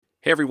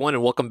Hey everyone,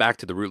 and welcome back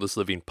to the Rootless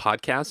Living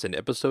Podcast and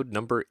episode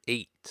number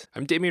 8.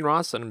 I'm Damian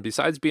Ross, and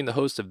besides being the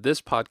host of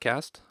this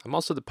podcast, I'm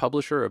also the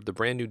publisher of the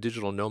brand new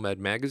digital nomad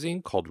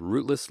magazine called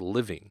Rootless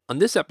Living. On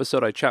this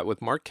episode, I chat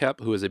with Mark Koepp,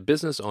 who is a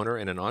business owner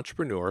and an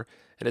entrepreneur,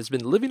 and has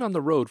been living on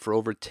the road for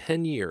over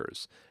 10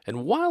 years.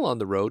 And while on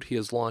the road, he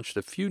has launched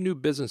a few new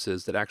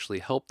businesses that actually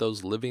help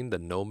those living the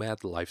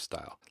nomad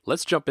lifestyle.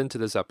 Let's jump into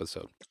this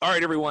episode. All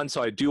right, everyone.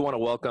 So I do want to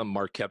welcome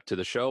Mark Koepp to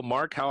the show.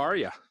 Mark, how are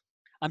you?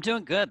 I'm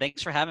doing good.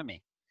 Thanks for having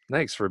me.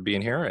 Thanks for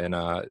being here. And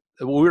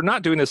we're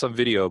not doing this on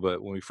video,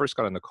 but when we first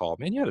got on the call,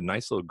 man, you had a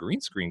nice little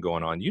green screen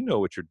going on. You know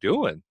what you're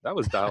doing. That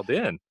was dialed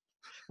in.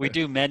 We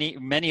do many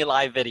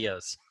live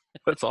videos.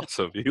 That's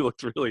awesome. You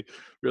looked really,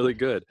 really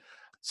good.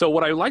 So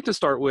what I'd like to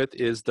start with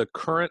is the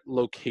current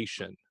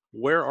location.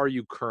 Where are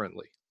you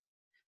currently?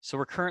 So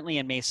we're currently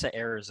in Mesa,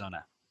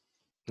 Arizona.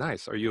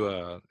 Nice. Are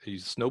you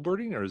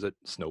snowboarding or is it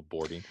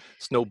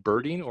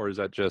snowbirding, or is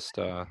that just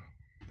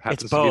It's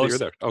happens to be that you're both.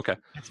 there? Okay.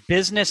 It's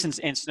business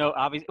and snow.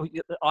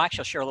 Obviously, I'll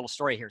actually share a little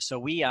story here. So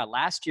we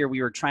last year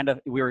we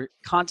were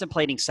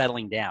contemplating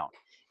settling down,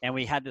 and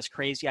we had this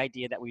crazy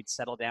idea that we'd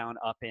settle down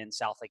up in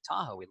South Lake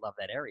Tahoe. We love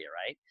that area,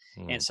 right?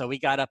 And so we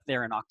got up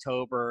there in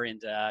October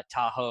into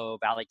Tahoe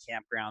Valley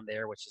Campground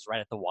there, which is right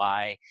at the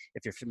Y,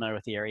 if you're familiar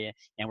with the area.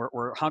 And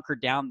we're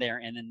hunkered down there,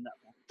 and then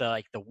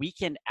the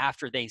weekend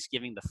after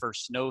Thanksgiving, the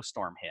first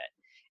snowstorm hit.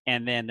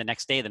 And then the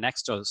next day, the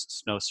next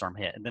snowstorm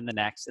hit, and then the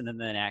next, and then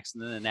the next,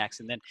 and then the next.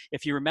 And then,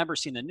 if you remember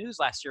seeing the news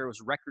last year, it was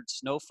record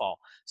snowfall.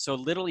 So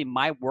literally,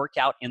 my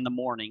workout in the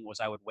morning was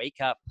I would wake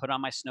up, put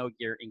on my snow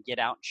gear, and get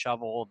out and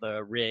shovel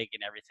the rig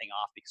and everything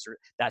off because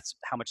that's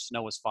how much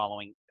snow was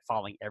falling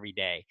every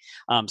day.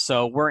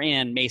 So we're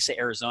in Mesa,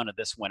 Arizona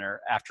this winter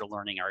after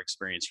learning our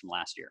experience from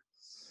last year.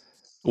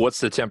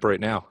 What's the temp right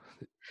now?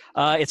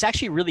 It's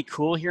actually really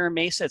cool here in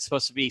Mesa. It's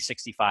supposed to be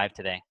 65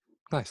 today.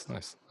 Nice.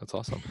 That's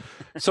awesome.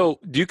 So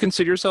do you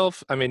consider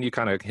yourself, I mean, you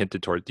kind of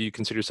hinted toward, do you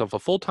consider yourself a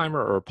full-timer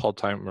or a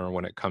part-timer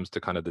when it comes to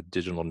kind of the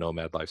digital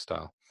nomad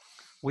lifestyle?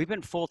 We've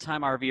been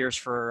full-time RVers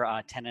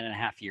for 10 and a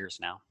half years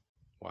now.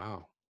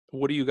 Wow.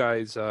 What are you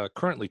guys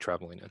currently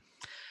traveling in?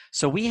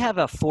 So we have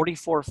a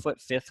 44-foot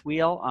fifth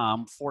wheel,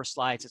 4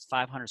 slides. It's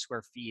 500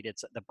 square feet.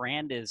 The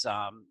brand is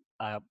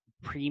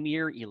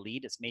Premier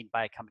Elite. It's made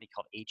by a company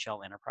called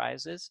HL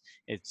Enterprises.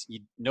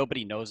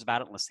 Nobody knows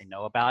about it unless they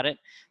know about it.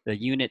 The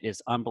unit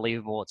is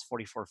unbelievable. It's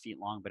 44 feet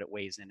long, but it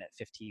weighs in at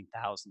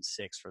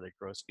 15,006 for the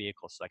gross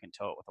vehicle, so I can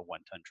tow it with a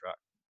 1-ton truck.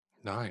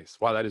 Nice.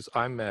 Wow,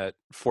 I'm at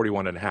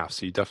 41 and a half,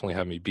 so you definitely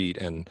have me beat.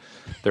 And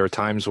there are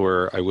times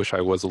where I wish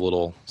I was a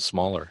little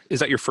smaller. Is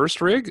that your first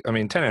rig? I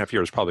mean, 10 and a half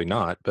years, probably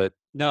not, but.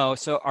 No,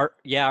 so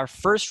our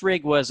first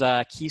rig was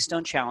a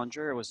Keystone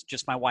Challenger. It was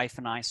just my wife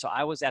and I. So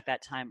I was at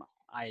that time,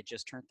 I had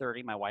just turned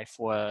 30. My wife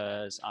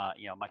was,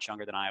 much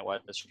younger than I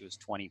was. She was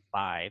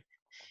 25.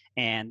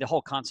 And the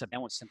whole concept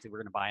then was simply we're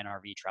going to buy an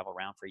RV, travel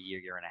around for a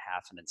year and a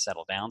half, and then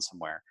settle down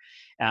somewhere.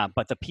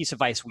 But the piece of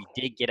advice we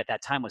did get at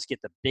that time was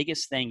get the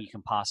biggest thing you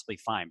can possibly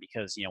find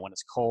because, when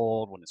it's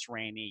cold, when it's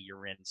rainy,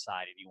 you're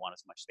inside and you want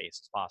as much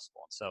space as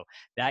possible. And so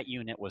that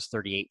unit was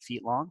 38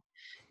 feet long,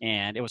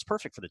 and it was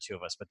perfect for the two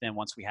of us. But then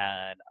once we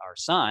had our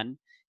son,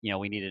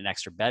 we needed an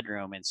extra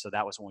bedroom. And so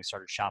that was when we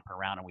started shopping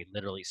around and we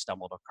literally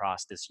stumbled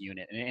across this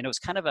unit. And it was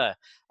kind of a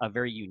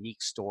very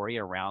unique story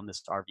around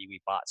this RV we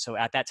bought. So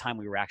at that time,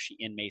 we were actually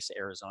in Mesa,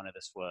 Arizona.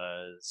 This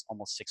was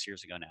almost 6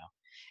 years ago now.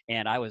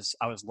 And I was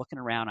looking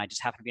around. I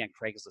just happened to be on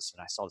Craigslist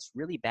and I saw this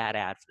really bad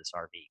ad for this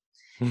RV.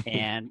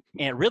 and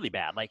really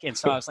bad. And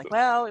so I was like,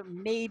 well,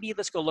 maybe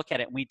let's go look at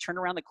it. And we turned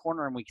around the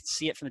corner and we could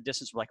see it from the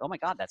distance. We're like, oh my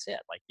God, that's it.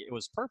 It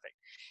was perfect.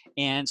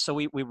 And so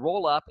we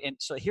roll up. And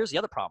so here's the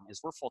other problem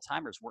is we're full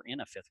timers. We're in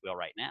a fifth wheel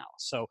right now.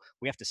 So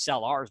we have to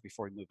sell ours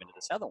before we move into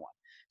this other one.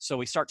 So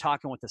we start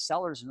talking with the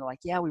sellers and they're like,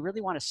 yeah, we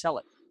really want to sell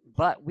it,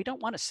 but we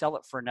don't want to sell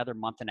it for another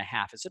month and a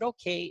half. Is it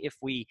okay if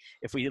we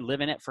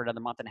live in it for another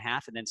month and a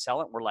half and then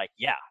sell it? We're like,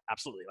 yeah,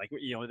 absolutely.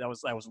 That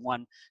was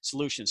one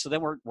solution. So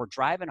then we're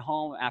driving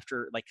home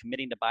after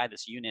committing to buy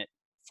this unit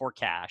for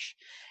cash.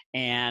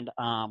 And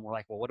we're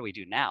like, well, what do we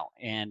do now?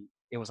 And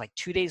it was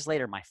 2 days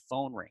later, my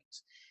phone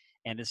rings.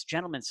 And this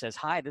gentleman says,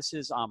 hi, this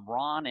is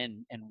Ron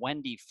and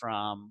Wendy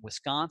from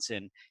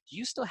Wisconsin. Do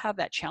you still have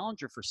that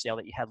Challenger for sale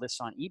that you had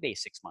listed on eBay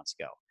 6 months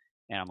ago?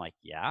 And I'm like,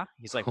 yeah.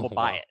 He's like, well,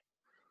 buy it.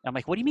 And I'm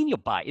like, what do you mean you'll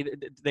buy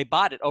it? They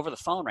bought it over the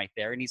phone right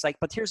there. And he's like,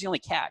 but here's the only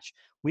catch.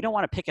 We don't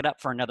want to pick it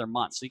up for another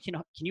month. So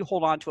can you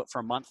hold on to it for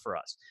a month for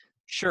us?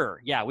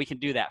 Sure. Yeah, we can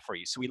do that for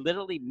you. So we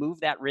literally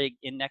moved that rig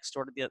in next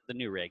door to the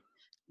new rig,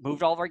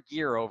 moved all of our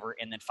gear over.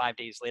 And then 5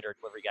 days later,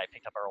 a delivery guy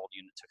picked up our old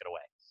unit, took it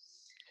away.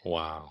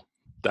 Wow.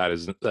 That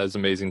is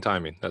amazing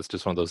timing. That's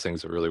just one of those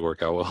things that really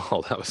work out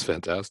well. That was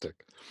fantastic.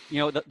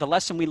 The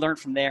lesson we learned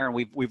from there, and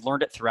we've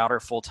learned it throughout our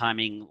full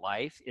timing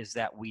life, is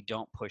that we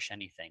don't push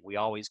anything. We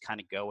always kind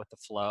of go with the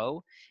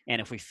flow.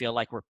 And if we feel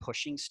like we're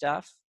pushing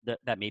stuff,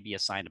 that may be a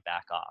sign to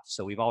back off.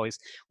 So we've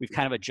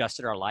kind of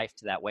adjusted our life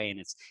to that way. And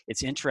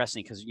it's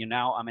interesting because,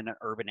 now I'm in an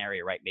urban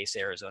area, right? Mesa,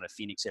 Arizona,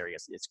 Phoenix area.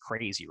 It's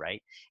crazy,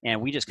 right?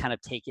 And we just kind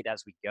of take it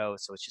as we go.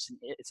 So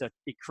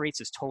it creates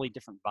this totally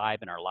different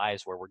vibe in our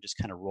lives where we're just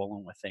kind of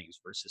rolling with things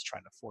versus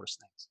trying to force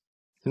things.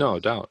 No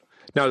doubt.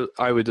 Now,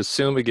 I would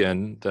assume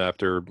again that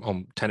after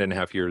 10 and a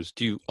half years,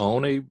 do you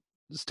own a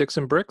Sticks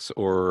and Bricks,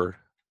 or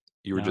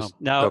you were just,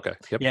 No. okay.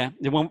 Yep. Yeah.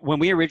 When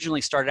we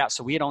originally started out,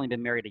 so we had only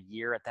been married a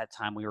year at that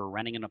time. We were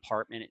renting an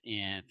apartment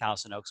in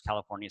Thousand Oaks,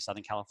 California,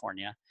 Southern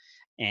California.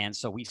 And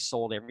so we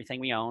sold everything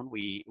we owned.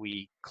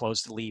 We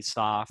closed the lease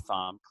off,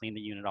 cleaned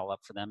the unit all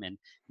up for them, and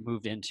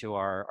moved into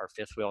our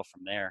fifth wheel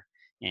from there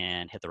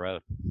and hit the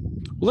road.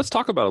 Well, let's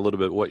talk about a little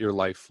bit what your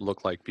life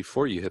looked like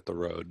before you hit the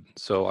road.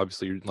 So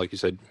obviously, like you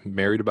said,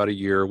 married about a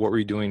year. What were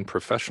you doing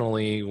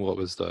professionally? What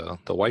was the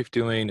wife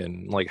doing?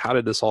 And like, how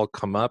did this all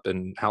come up?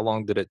 And how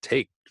long did it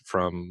take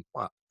from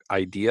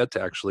idea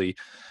to actually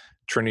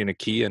turning a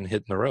key and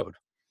hitting the road?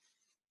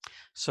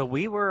 So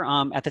we were,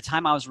 at the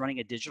time I was running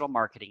a digital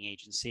marketing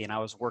agency and I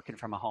was working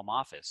from a home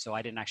office. So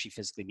I didn't actually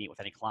physically meet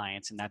with any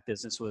clients, and that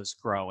business was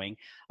growing.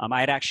 I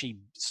had actually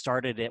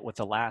started it with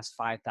the last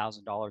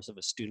 $5,000 of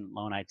a student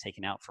loan I'd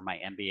taken out for my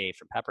MBA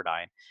from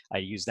Pepperdine. I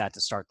used that to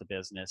start the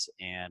business,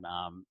 and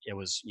it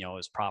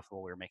was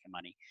profitable. We were making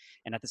money.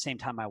 And at the same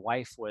time, my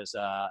wife was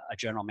a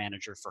general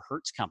manager for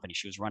Hertz Company.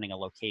 She was running a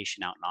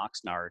location out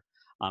in Oxnard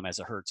as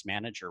a Hertz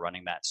manager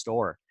running that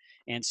store.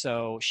 And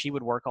so she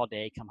would work all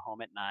day, come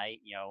home at night,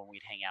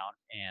 we'd hang out,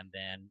 and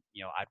then,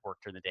 I'd work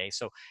during the day.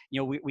 So,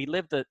 we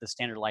live the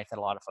standard life that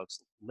a lot of folks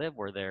live,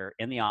 where they're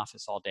in the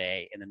office all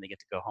day and then they get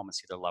to go home and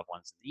see their loved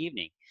ones in the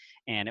evening.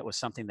 And it was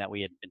something that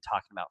we had been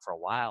talking about for a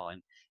while.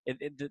 And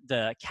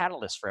the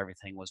catalyst for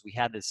everything was we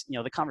had this,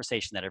 the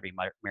conversation that every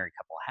married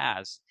couple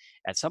has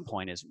at some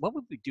point is, what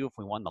would we do if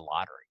we won the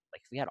lottery?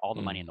 Like, if we had all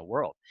the money in the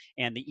world?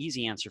 And the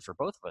easy answer for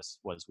both of us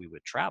was we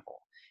would travel.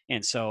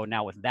 And so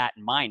now with that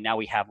in mind, now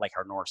we have like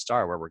our North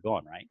Star where we're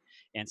going, right?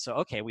 And so,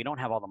 okay, we don't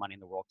have all the money in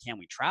the world. Can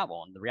we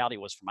travel? And the reality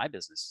was, for my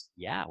business,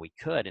 yeah, we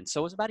could. And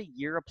so it was about a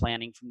year of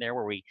planning from there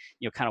where we,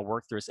 kind of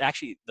worked through it.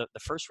 Actually, the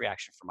first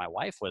reaction from my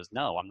wife was,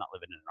 no, I'm not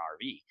living in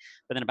an RV.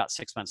 But then about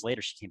 6 months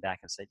later, she came back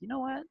and said, you know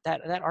what,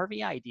 that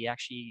RV idea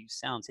actually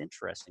sounds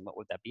interesting. What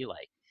would that be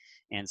like?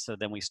 And so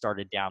then we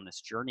started down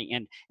this journey.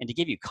 And to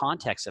give you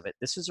context of it,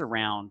 this is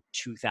around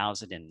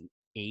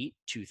 2008,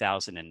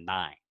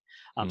 2009.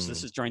 So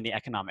this is during the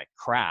economic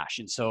crash.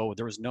 And so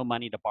there was no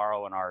money to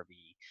borrow an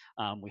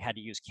RV. We had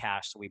to use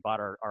cash. So we bought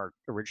our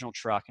original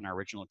truck and our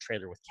original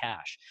trailer with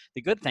cash.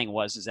 The good thing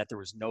is that there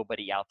was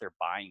nobody out there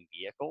buying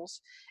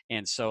vehicles.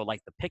 And so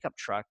like the pickup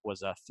truck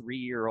was a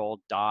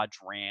 3-year-old Dodge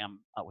Ram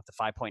with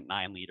a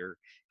 5.9 liter.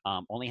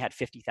 Only had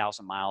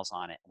 50,000 miles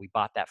on it. We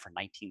bought that for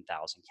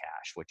 19,000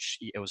 cash, which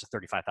it was a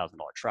 $35,000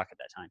 truck at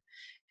that time.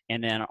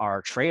 And then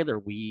our trailer,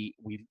 we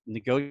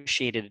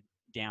negotiated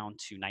down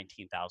to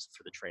 19,000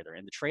 for the trailer.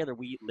 And the trailer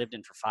we lived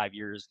in for 5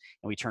 years,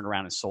 and we turned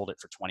around and sold it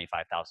for $25,000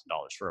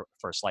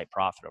 for a slight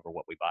profit over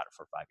what we bought it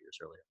for 5 years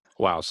earlier.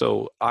 Wow.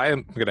 So I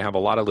am going to have a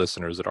lot of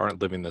listeners that aren't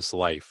living this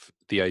life.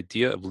 The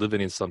idea of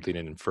living in something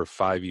in for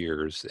 5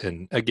 years,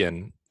 and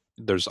again,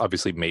 there's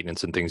obviously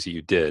maintenance and things that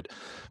you did,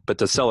 but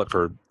to sell it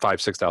for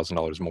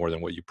 $5,000-$6,000 more than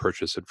what you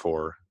purchased it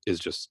for is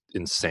just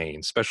insane,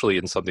 especially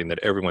in something that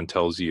everyone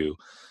tells you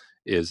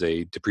is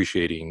a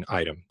depreciating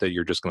item, that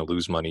you're just going to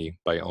lose money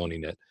by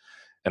owning it.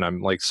 And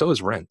I'm like, so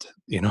is rent,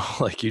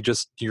 like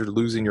you're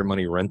losing your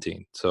money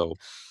renting. So,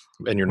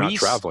 and you're not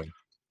traveling.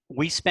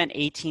 We spent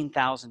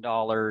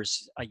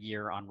 $18,000 a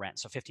year on rent.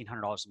 So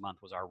 $1,500 a month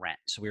was our rent.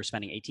 So we were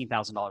spending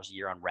 $18,000 a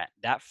year on rent.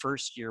 That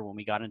first year when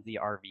we got into the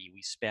RV,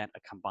 we spent a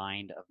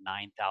combined of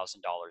 $9,000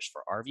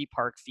 for RV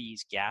park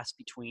fees, gas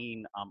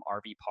between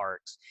RV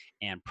parks,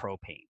 and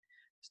propane.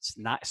 It's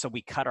not, so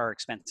we cut our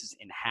expenses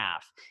in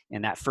half.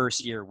 And that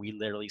first year, we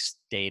literally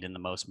stayed in the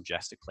most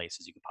majestic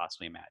places you could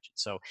possibly imagine.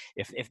 So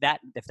if that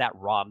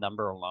raw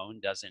number alone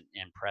doesn't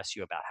impress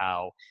you about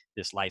how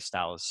this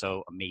lifestyle is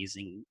so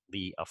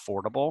amazingly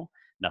affordable,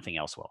 nothing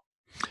else will.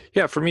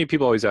 Yeah, for me,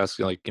 people always ask,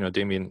 like,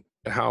 Damien,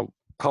 how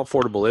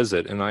affordable is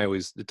it? And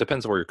it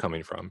depends where you're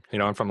coming from.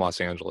 I'm from Los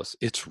Angeles.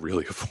 It's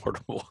really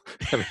affordable.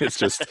 I mean,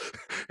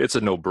 it's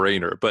a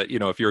no-brainer. But,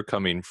 if you're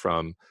coming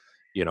from,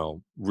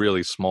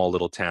 really small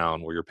little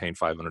town where you're paying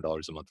 $500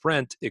 a month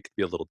rent, it could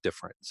be a little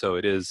different. So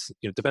it is,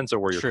 it depends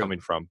on where you're coming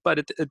from. But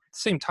at the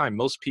same time,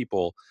 most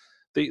people,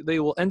 they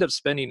will end up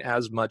spending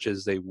as much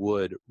as they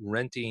would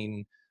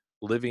renting,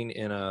 living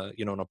in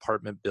an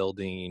apartment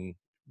building,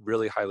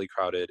 really highly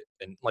crowded.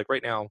 And like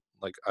right now,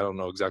 like, I don't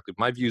know exactly,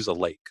 my view's a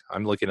lake.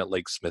 I'm looking at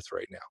Lake Smith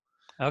right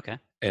now. Okay.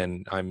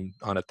 And I'm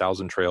on a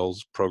 1,000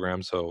 Trails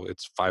program. So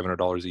it's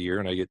 $500 a year,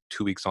 and I get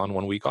 2 weeks on,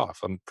 1 week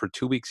off. I'm for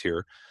 2 weeks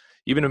here.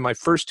 Even in my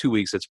first 2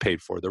 weeks, it's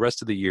paid for. The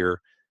rest of the year,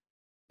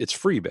 it's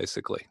free,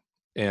 basically.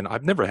 And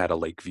I've never had a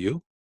lake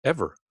view,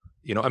 ever.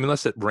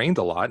 Unless it rained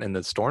a lot and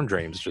the storm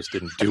drains just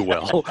didn't do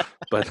well.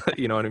 But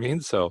you know what I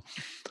mean? So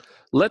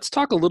let's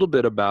talk a little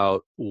bit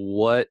about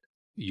what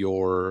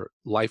your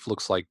life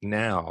looks like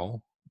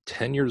now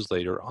 10 years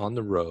later on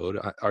the road,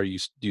 do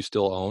you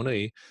still own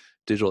a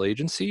digital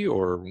agency,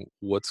 or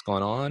what's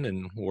gone on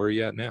and where are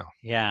you at now?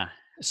 Yeah.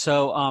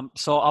 So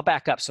I'll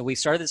back up. So we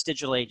started this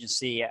digital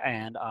agency,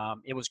 and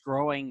it was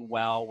growing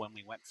well when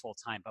we went full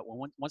time. But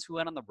once we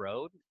went on the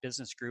road,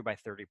 business grew by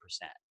 30%,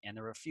 and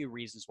there were a few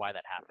reasons why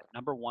that happened.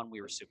 Number one, we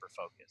were super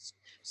focused.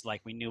 So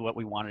like we knew what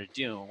we wanted to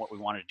do, and what we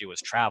wanted to do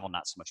was travel,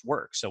 not so much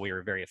work. So we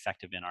were very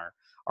effective in our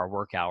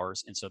work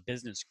hours, and so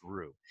business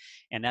grew,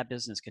 and that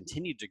business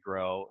continued to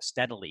grow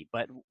steadily.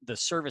 But the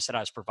service that I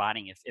was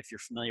providing, if you're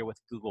familiar with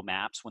Google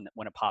Maps, when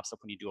it pops up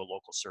when you do a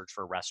local search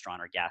for a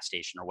restaurant or gas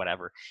station or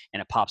whatever,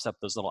 and it pops up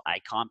those little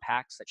icon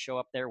packs that show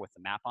up there with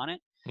the map on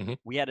it. Hmm.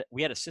 We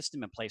had a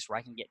system in place where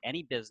I can get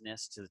any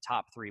business to the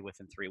top 3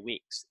 within 3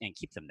 weeks and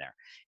keep them there,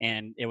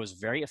 and it was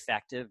very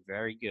effective,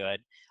 very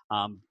good.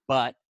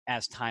 But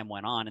as time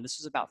went on, and this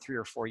was about 3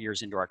 or 4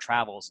 years into our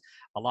travels,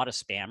 a lot of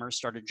spammers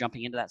started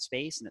jumping into that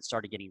space, and it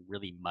started getting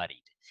really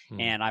muddied.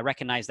 Hmm. And I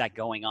recognized that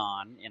going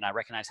on, and I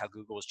recognized how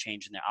Google was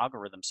changing their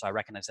algorithm. So I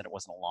recognized that it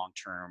wasn't a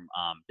long-term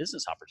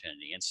business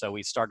opportunity, and so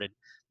we started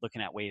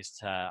looking at ways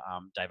to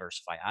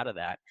diversify out of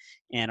that.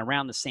 And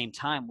around the same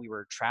time, we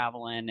were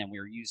traveling and we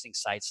were using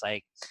sites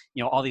like,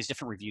 all these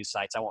different review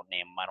sites. I won't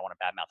name them. I don't want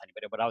to badmouth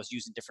anybody, but I was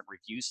using different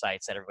review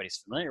sites that everybody's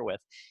familiar with.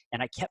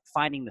 And I kept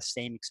finding the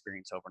same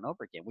experience over and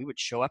over again. We would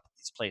show up at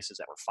these places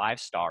that were 5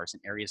 stars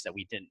in areas that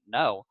we didn't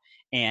know.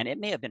 And it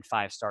may have been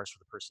 5 stars for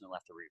the person who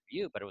left the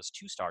review, but it was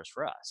 2 stars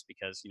for us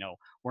because,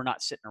 we're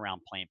not sitting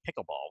around playing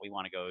pickleball. We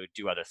want to go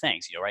do other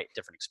things, right?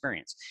 Different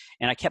experience.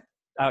 And I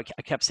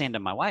kept saying to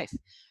my wife,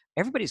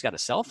 everybody's got a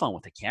cell phone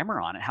with a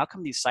camera on it. How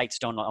come these sites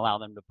don't allow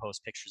them to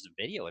post pictures and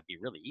video? It'd be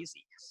really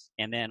easy.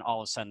 And then all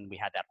of a sudden we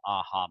had that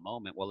aha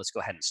moment. Well, let's go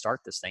ahead and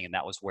start this thing. And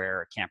that was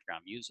where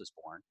Campground Views was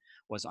born,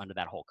 was under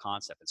that whole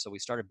concept. And so we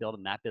started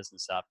building that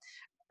business up.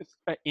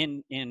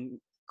 In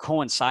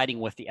coinciding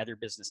with the other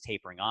business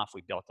tapering off,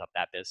 we built up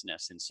that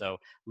business. And so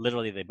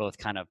literally they both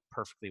kind of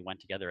perfectly went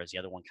together. As the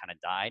other one kind of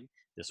died,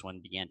 this one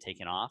began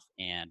taking off.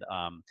 And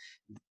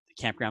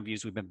Campground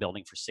Views we've been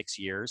building for 6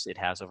 years. It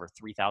has over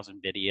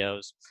 3,000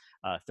 videos,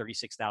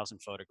 36,000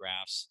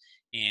 photographs,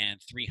 and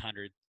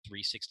 300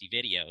 360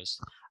 videos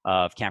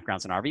of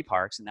campgrounds and RV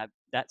parks. And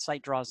that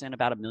site draws in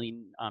about 1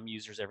 million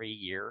users every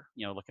year,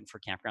 looking for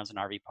campgrounds and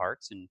RV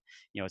parks. And,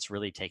 it's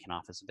really taken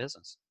off as a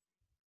business.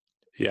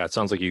 Yeah, it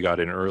sounds like you got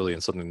in early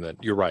and something that,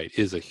 you're right,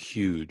 is a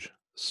huge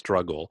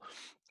struggle.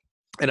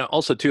 And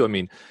also too, I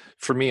mean,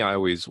 for me,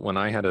 when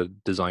I had a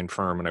design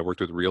firm and I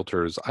worked with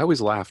realtors, I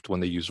always laughed when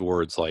they used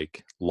words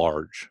like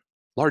large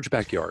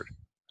backyard.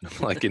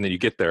 Like, and then you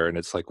get there and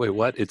it's like, wait,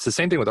 what? It's the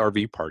same thing with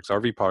RV parks.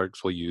 RV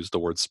parks will use the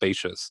word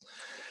spacious.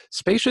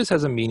 Spacious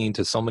has a meaning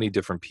to so many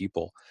different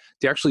people.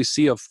 To actually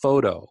see a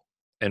photo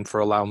and for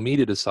allow me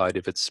to decide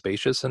if it's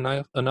spacious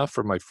enough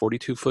for my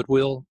 40-foot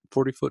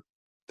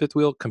fifth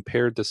wheel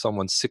compared to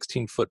someone's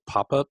 16-foot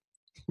pop-up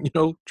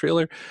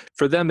trailer.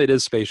 For them, it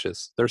is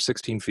spacious. They're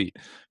 16 feet.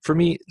 For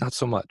me, not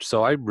so much.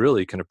 So I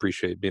really can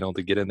appreciate being able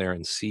to get in there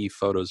and see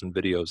photos and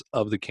videos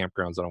of the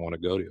campgrounds that I want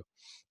to go to.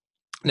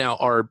 Now,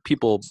 are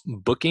people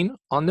booking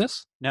on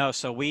this? No,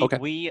 so Okay,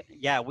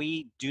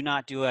 we do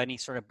not do any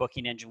sort of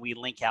booking engine. We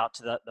link out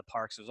to the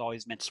parks. It was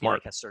always meant to be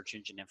smart. like a search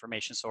engine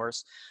information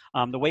source.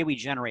 The way we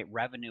generate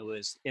revenue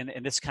is, and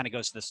this kind of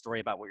goes to the story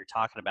about what you're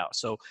talking about.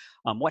 So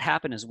what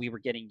happened is we were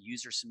getting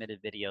user submitted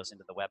videos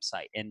into the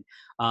website, and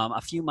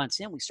a few months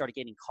in, we started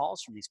getting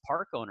calls from these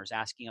park owners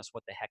asking us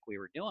what the heck we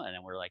were doing,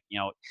 and we're like,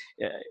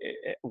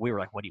 we were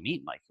like, what do you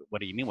mean? Like, what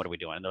do you mean? What are we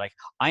doing? And they're like,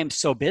 I am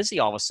so busy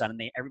all of a sudden.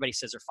 Everybody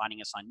says they're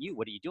finding us on you.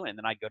 What are you doing? And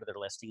then I go to their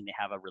listing and they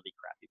have a really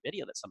crappy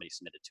video that somebody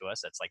submitted to us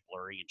that's like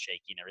blurry and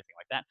shaky and everything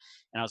like that.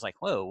 And I was like,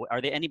 whoa,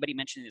 are they anybody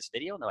mentioning this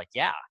video? And they're like,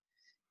 yeah.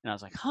 And I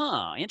was like,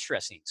 huh,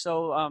 interesting.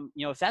 So,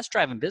 if that's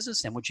driving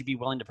business, then would you be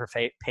willing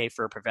to pay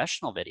for a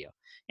professional video?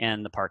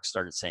 And the parks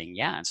started saying,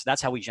 yeah. And so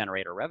that's how we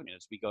generate our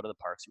revenues. We go to the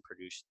parks and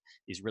produce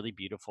these really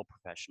beautiful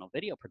professional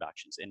video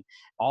productions. And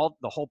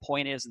the whole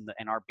point is,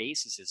 and our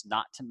basis is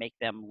not to make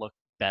them look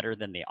better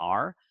than they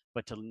are,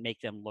 but to make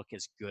them look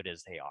as good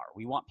as they are.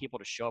 We want people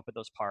to show up at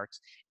those parks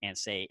and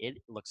say, it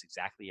looks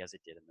exactly as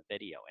it did in the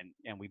video.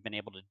 And we've been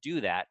able to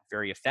do that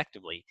very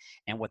effectively.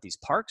 And what these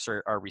parks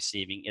are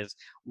receiving is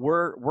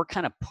we're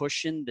kind of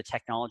pushing the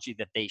technology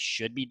that they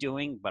should be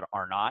doing, but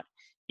are not,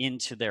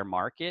 into their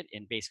market,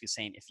 and basically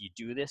saying, if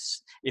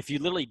you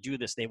literally do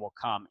this, they will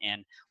come.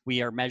 And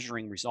we are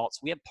measuring results.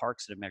 We have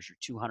parks that have measured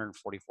 244%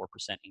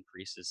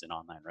 increases in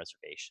online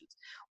reservations.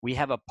 We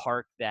have a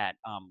park that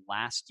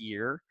last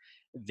year,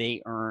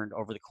 they earned,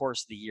 over the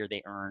course of the year,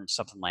 they earned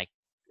something like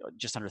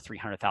just under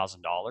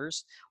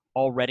 $300,000.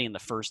 Already in the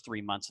first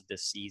 3 months of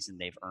this season,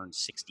 they've earned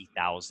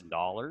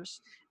 $60,000.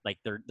 Like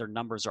their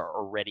numbers are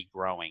already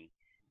growing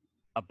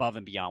above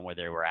and beyond where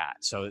they were at.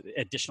 So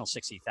additional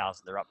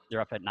 60,000,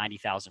 they're up at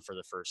 90,000 for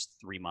the first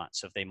 3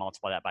 months. So if they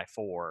multiply that by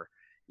 4,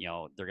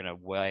 they're going to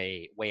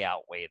way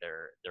outweigh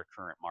their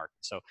current market.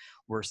 So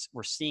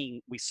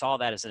we saw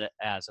that as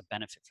a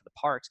benefit for the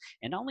parks,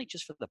 and not only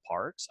just for the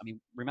parks. I mean,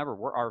 remember,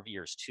 we're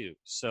RVers too,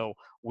 so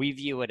we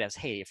view it as,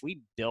 hey, if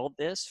we build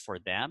this for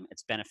them,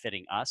 it's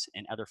benefiting us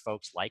and other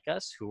folks like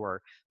us who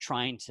are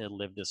trying to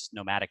live this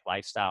nomadic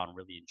lifestyle and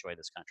really enjoy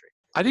this country.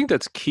 I think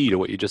that's key to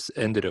what you just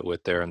ended it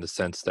with there, in the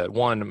sense that,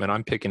 one, I mean,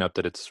 I'm picking up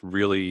that it's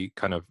really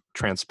kind of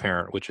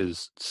transparent, which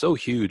is so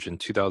huge in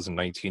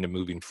 2019 and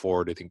moving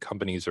forward. I think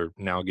companies are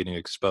now getting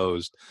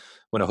exposed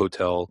when a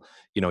hotel,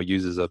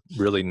 uses a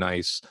really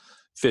nice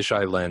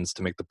fisheye lens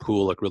to make the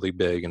pool look really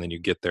big, and then you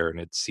get there and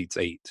it seats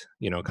 8,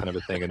 kind of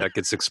a thing, and that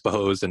gets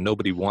exposed, and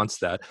nobody wants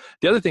that.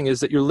 The other thing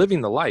is that you're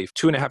living the life.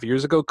 2.5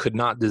 years ago, could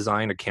not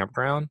design a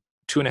campground.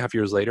 2.5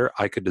 years later,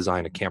 I could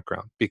design a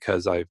campground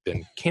because I've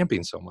been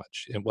camping so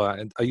much. And, well,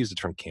 I use the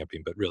term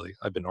camping, but really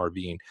I've been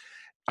RVing.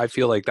 I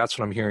feel like that's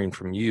what I'm hearing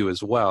from you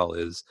as well,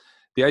 is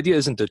the idea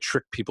isn't to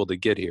trick people to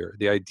get here.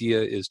 The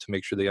idea is to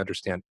make sure they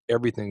understand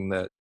everything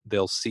that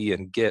they'll see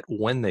and get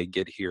when they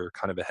get here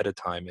kind of ahead of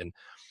time. And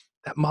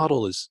that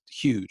model is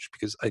huge,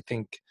 because I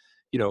think,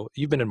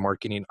 you've been in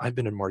marketing, I've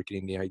been in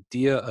marketing. The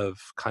idea of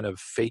kind of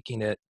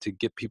faking it to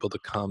get people to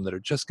come that are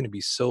just going to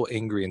be so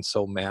angry and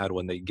so mad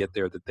when they get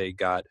there that they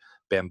got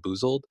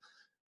bamboozled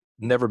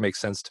never makes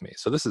sense to me.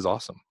 So this is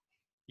awesome.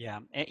 Yeah,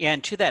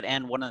 and to that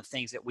end, one of the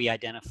things that we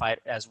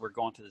identified as we're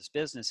going through this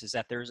business is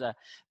that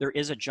there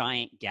is a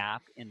giant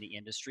gap in the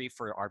industry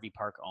for RV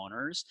park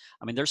owners.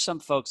 I mean, there's some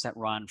folks that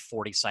run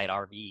 40-site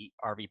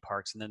RV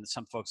parks, and then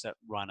some folks that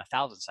run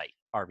 1,000-site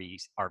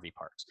RV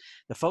parks.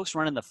 The folks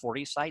running the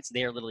 40 sites,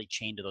 they are literally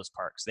chained to those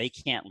parks. They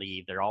can't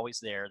leave. They're always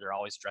there. They're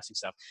always addressing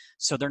stuff.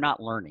 So they're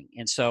not learning.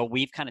 And so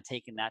we've kind of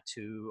taken that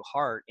to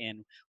heart,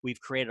 and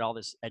we've created all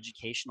this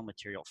educational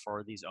material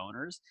for these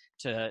owners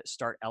to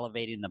start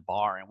elevating the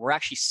bar. And we're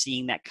actually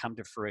seeing that come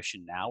to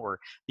fruition now, where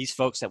these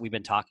folks that we've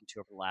been talking to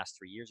over the last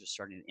 3 years are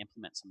starting to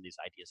implement some of these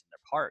ideas in their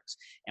parks.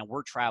 And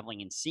we're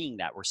traveling and seeing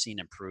that. We're seeing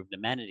improved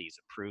amenities,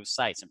 improved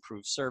sites,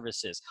 improved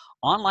services,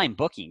 online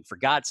booking, for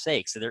God's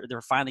sakes. So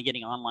they're finally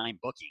getting online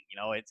booking.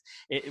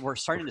 We're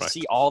starting to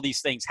see all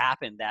these things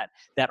happen that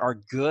are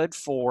good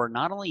for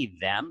not only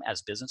them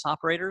as business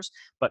operators,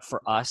 but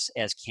for us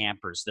as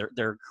campers.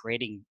 They're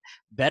creating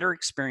better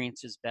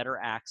experiences, better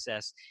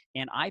access.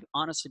 And I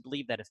honestly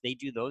believe that if they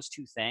do those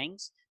two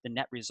things, the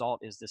net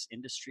result is this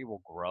industry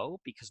will grow,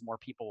 because more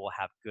people will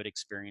have good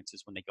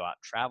experiences when they go out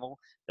and travel.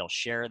 They'll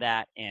share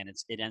that, and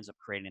it ends up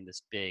creating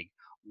this big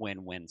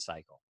win-win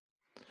cycle.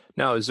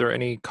 Now, is there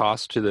any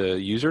cost to the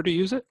user to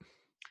use it?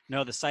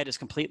 No, the site is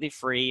completely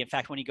free. In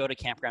fact, when you go to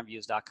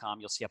campgroundviews.com,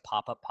 you'll see a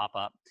pop-up,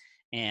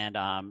 and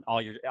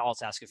all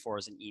it's asking for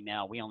is an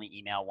email. We only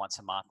email once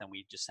a month, and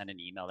we just send an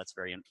email that's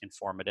very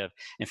informative.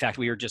 In fact,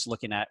 we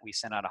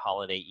sent out a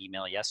holiday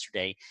email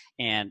yesterday,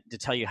 and to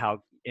tell you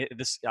how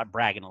I'm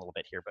bragging a little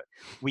bit here, but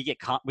we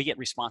get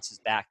responses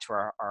back to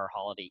our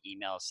holiday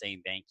email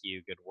saying thank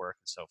you, good work,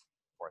 and so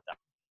forth. I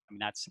mean,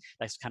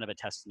 that's kind of a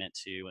testament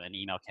to an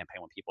email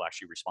campaign when people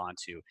actually respond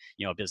to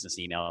a business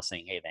email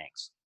saying, hey,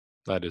 thanks.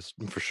 That is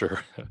for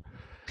sure.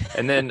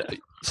 And then,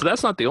 so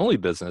that's not the only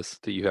business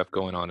that you have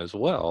going on as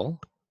well.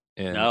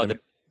 And no,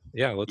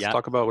 let's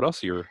talk about what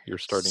else you're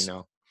starting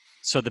now.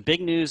 So the big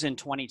news in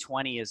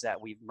 2020 is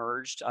that we've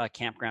merged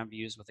Campground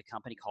Views with a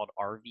company called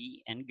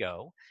RV and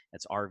Go.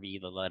 That's RV,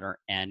 the letter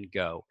N,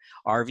 Go.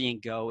 RV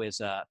and Go is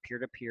a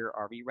peer-to-peer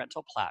RV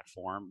rental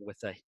platform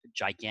with a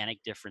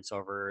gigantic difference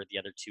over the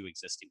other two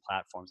existing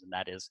platforms, and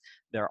that is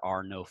there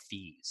are no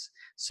fees.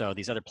 So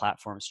these other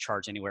platforms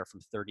charge anywhere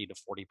from 30 to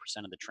 40%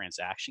 of the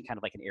transaction, kind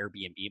of like an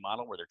Airbnb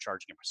model where they're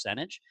charging a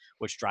percentage,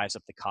 which drives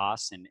up the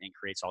costs and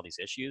creates all these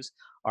issues.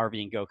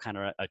 RV and Go kind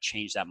of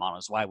changed that model.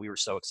 That's why we were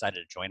so excited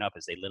to join up,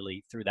 is they literally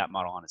threw that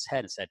model on its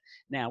head and said,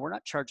 now we're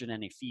not charging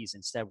any fees.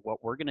 Instead,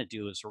 what we're going to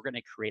do is we're going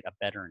to create a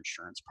better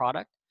insurance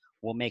product.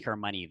 We'll make our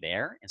money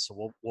there. And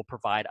so we'll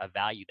provide a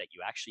value that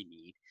you actually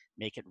need,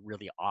 make it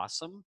really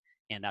awesome.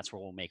 And that's where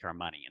we'll make our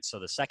money. And so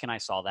the second I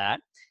saw that,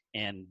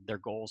 and their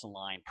goals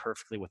align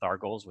perfectly with our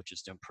goals, which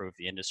is to improve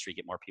the industry,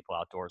 get more people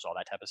outdoors, all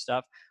that type of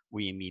stuff,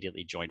 we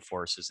immediately joined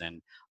forces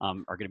and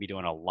are going to be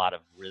doing a lot of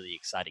really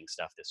exciting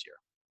stuff this year.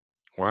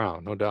 Wow,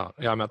 no doubt.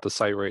 Yeah, I'm at the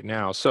site right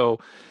now. So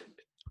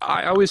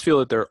I always feel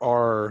that there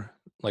are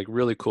like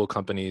really cool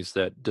companies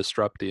that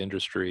disrupt the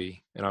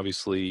industry, and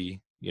obviously,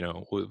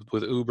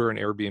 with Uber and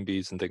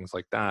Airbnbs and things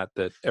like that,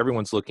 that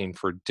everyone's looking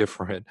for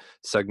different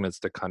segments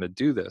to kind of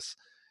do this.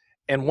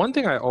 And one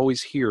thing I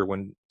always hear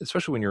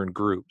especially when you're in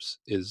groups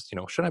is,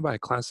 should I buy a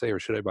Class A or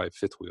should I buy a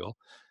fifth wheel?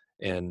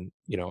 And,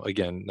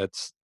 again,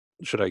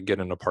 should I get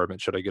an apartment?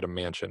 Should I get a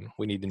mansion?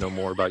 We need to know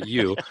more about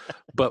you.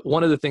 But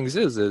one of the things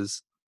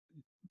is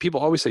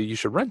people always say you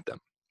should rent them,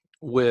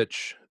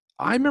 which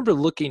I remember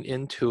looking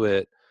into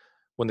it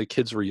when the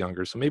kids were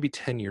younger, so maybe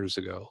 10 years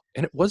ago,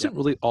 and it wasn't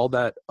really all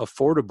that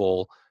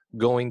affordable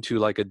going to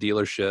like a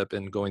dealership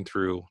and going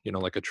through,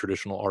 like a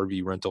traditional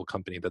RV rental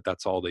company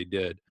that's all they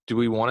did. Do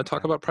we want to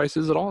talk about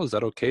prices at all? Is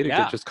that okay to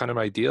get just kind of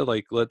an idea?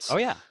 Like, let's, Oh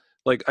yeah.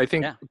 Like, I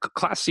think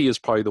Class C is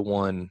probably the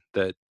one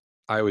that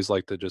I always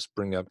like to just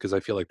bring up because I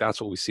feel like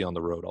that's what we see on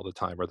the road all the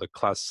time, are the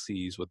Class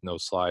Cs with no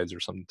slides or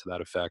something to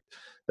that effect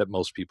that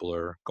most people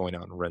are going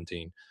out and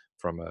renting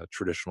from a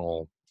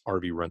traditional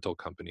RV rental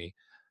company.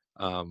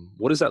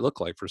 What does that look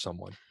like for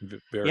someone?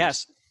 Varies.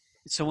 Yes.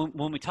 So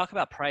when we talk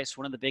about price,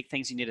 one of the big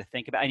things you need to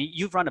think about, and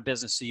you've run a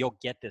business, so you'll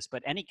get this,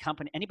 but any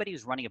company, anybody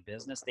who's running a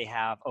business, they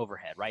have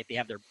overhead, right? They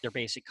have their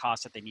basic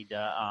costs that they need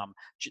to,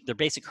 their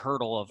basic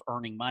hurdle of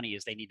earning money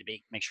is they need to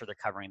make sure they're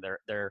covering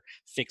their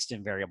fixed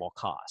and variable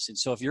costs. And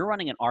so if you're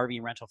running an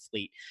RV rental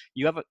fleet,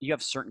 you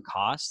have certain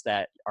costs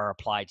that are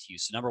applied to you.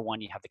 So number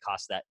one, you have the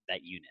cost of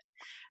that unit.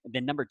 And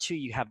then number two,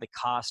 you have the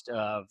cost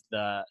of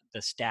the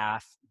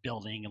staff,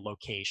 building, and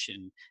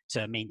location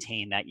to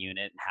maintain that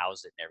unit and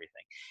house it and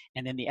everything.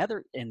 And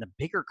then the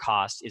bigger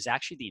cost is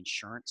actually the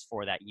insurance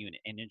for that unit.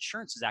 And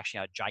insurance is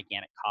actually a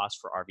gigantic cost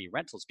for RV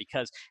rentals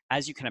because,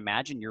 as you can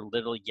imagine, you're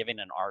literally giving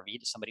an RV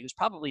to somebody who's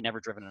probably never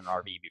driven an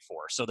RV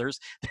before. So there's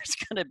there's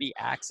going to be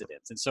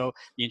accidents, and so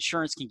the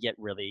insurance can get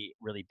really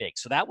really big.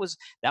 So that was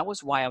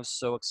why I was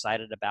so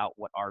excited about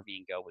what RV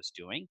and Go was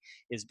doing,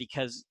 is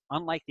because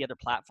unlike the other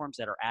platforms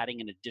that are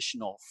adding an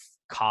additional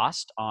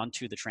cost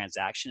onto the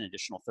transaction,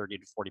 additional 30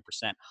 to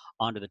 40%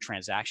 onto the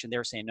transaction,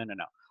 they're saying no, no,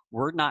 no,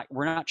 we're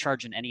not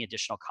charging any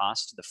additional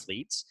costs to the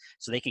fleets,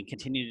 so they can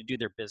continue to do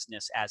their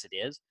business as it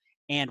is.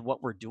 And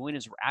what we're doing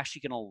is we're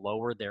actually going to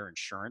lower their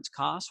insurance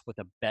costs with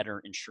a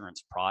better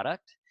insurance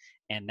product,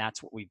 and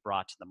that's what we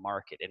brought to the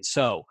market. And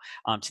so,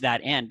 to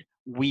that end,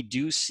 we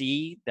do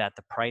see that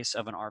the price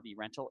of an RV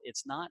rental,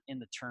 it's not in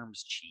the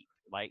terms cheap.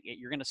 Like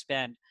you're going to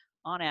spend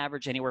on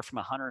average anywhere from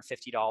 $150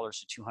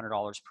 to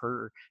 $200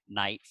 per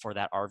night for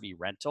that RV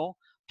rental,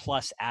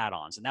 plus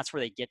add-ons. And that's where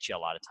they get you a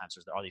lot of times.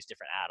 There's all these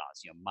different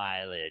add-ons,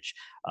 mileage,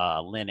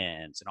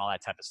 linens, and all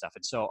that type of stuff.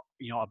 And so,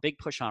 a big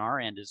push on our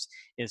end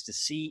is to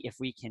see if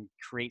we can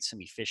create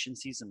some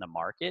efficiencies in the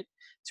market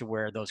to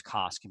where those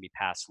costs can be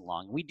passed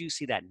along. We do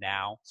see that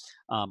now.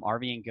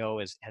 RV and Go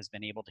has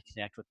been able to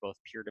connect with both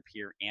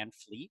peer-to-peer and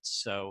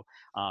fleets. So,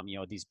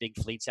 these big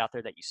fleets out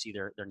there that you see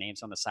their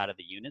names on the side of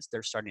the units,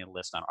 they're starting to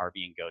list on RV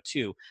and Go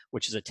too,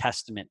 which is a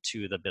testament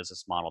to the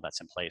business model that's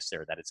in place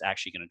there, that it's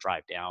actually going to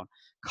drive down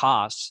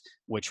costs,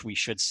 which we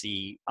should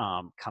see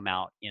come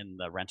out in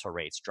the rental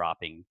rates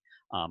dropping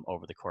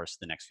over the course of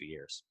the next few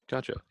years.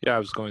 Gotcha. Yeah, I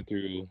was going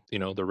through,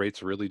 the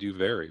rates really do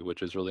vary,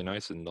 which is really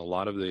nice. And a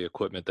lot of the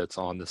equipment that's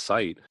on the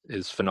site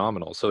is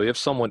phenomenal. So if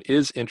someone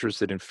is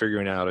interested in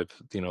figuring out if,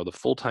 the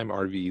full-time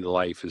RV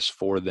life is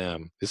for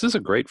them, this is a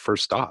great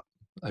first stop.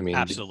 I mean,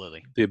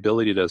 Absolutely. the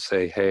ability to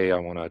say, hey, I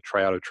want to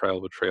try out a trail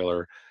with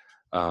trailer.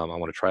 I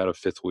want to try out a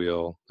fifth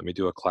wheel. Let me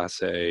do a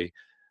Class A.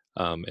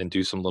 And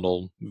do some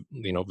little,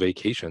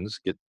 vacations,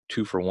 get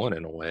 2 for 1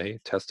 in a way,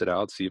 test it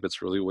out, see if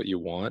it's really what you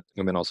want.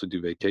 And then also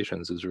do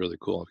vacations is really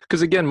cool.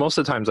 Because again, most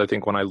of the times I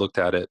think when I looked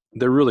at it,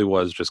 there really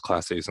was just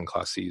Class A's and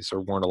Class C's.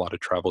 There weren't a lot of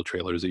travel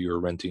trailers that you were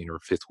renting or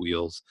fifth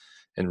wheels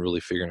and really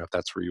figuring out if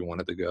that's where you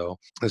wanted to go.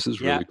 This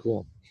is Yeah. really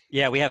cool.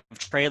 Yeah, we have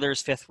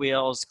trailers, fifth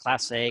wheels,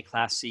 Class A,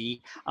 Class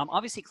C.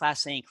 Obviously,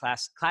 Class A and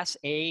Class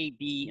A,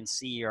 B, and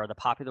C are the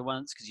popular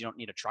ones because you don't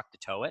need a truck to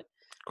tow it.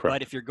 But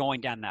Correct. if you're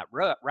going down that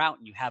route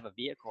and you have a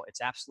vehicle,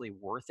 it's absolutely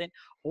worth it.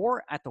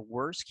 Or at the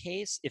worst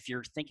case, if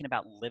you're thinking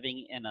about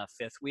living in a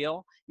fifth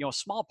wheel, a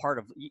small part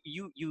of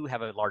you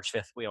have a large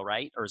fifth wheel,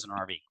 right? Or is it an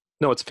RV?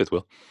 No, it's a fifth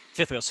wheel.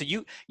 Fifth wheel. So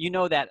you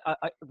know that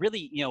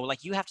really,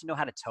 like you have to know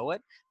how to tow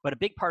it, but a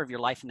big part of your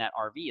life in that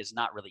RV is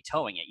not really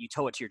towing it. You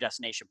tow it to your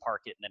destination,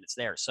 park it, and then it's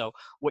there. So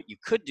what you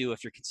could do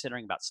if you're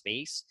considering about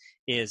space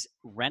is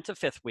rent a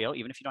fifth wheel,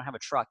 even if you don't have a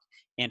truck,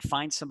 and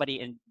find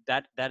somebody, and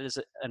that is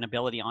an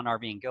ability on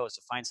RV and Go, is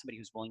to find somebody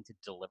who's willing to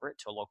deliver it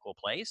to a local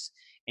place,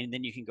 and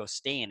then you can go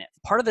stay in it.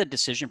 Part of the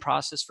decision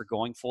process for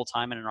going full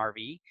time in an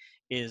RV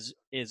is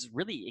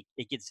really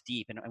it gets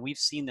deep, and we've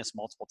seen this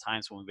multiple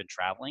times when we've been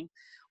traveling,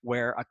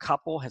 where a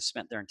couple has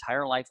spent their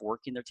entire life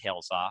working their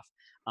tails off,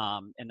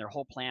 and their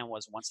whole plan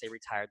was once they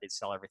retired, they'd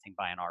sell everything,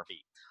 buy an RV.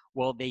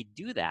 Well, they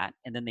do that,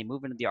 and then they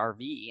move into the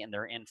RV, and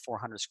they're in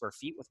 400 square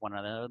feet with one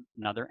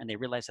another, and they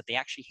realize that they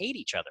actually hate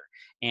each other,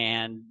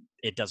 and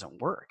it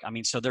doesn't work. I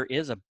mean, so there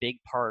is a big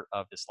part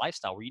of this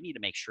lifestyle where you need to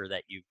make sure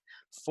that you've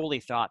fully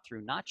thought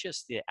through not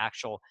just the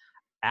actual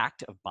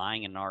act of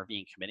buying an RV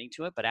and committing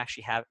to it, but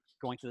actually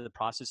going through the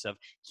process of,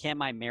 can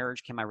my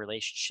marriage, can my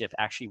relationship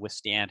actually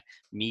withstand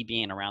me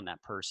being around that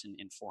person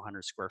in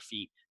 400 square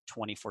feet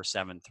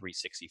 24/7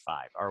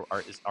 365?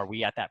 Are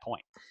we at that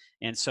point?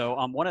 And so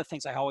one of the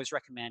things I always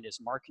recommend is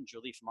Mark and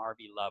Julie from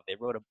RV Love. They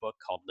wrote a book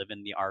called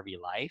Living the RV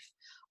Life.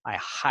 I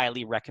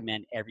highly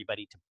recommend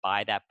everybody to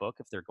buy that book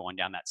if they're going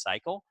down that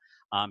cycle,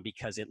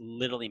 because it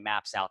literally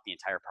maps out the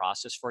entire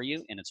process for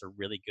you, and it's a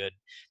really good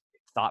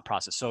thought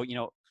process. So,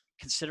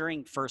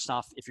 considering first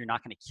off, if you're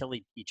not going to kill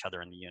each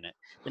other in the unit,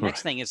 the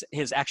next Right. thing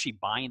is actually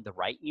buying the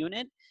right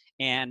unit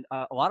And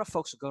a lot of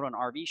folks will go to an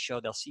RV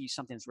show, they'll see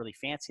something that's really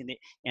fancy,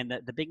 and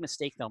the big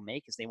mistake they'll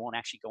make is they won't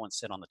actually go and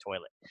sit on the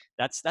toilet.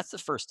 That's the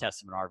first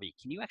test of an RV.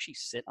 Can you actually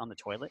sit on the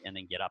toilet and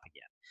then get up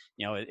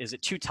again? Is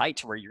it too tight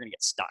to where you're going to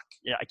get stuck?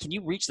 Yeah, can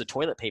you reach the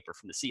toilet paper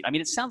from the seat? I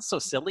mean, it sounds so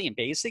silly and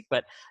basic,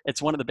 but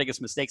it's one of the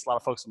biggest mistakes a lot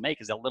of folks will make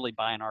is they'll literally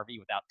buy an RV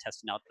without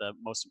testing out the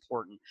most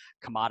important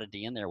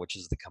commodity in there, which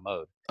is the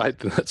commode.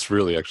 That's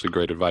really actually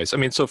great advice. I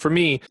mean, so for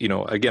me,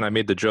 again, I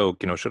made the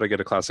joke, should I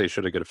get a Class A,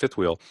 should I get a fifth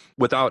wheel?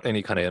 Without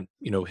any kind of,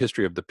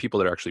 history of the people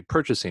that are actually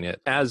purchasing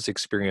it, as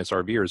experienced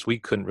RVers, we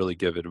couldn't really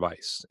give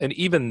advice. And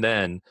even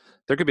then,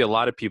 there could be a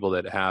lot of people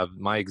that have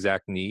my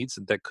exact needs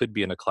that could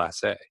be in a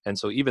Class A. And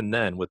so even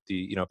then with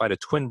the, if I had a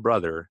twin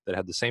brother that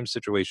had the same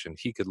situation,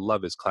 he could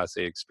love his Class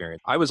A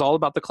experience. I was all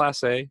about the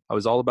Class A. I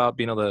was all about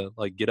being able to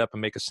like get up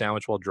and make a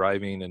sandwich while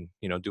driving and,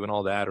 doing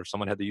all that, or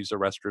someone had to use the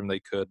restroom, they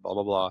could, blah,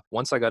 blah, blah.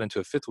 Once I got into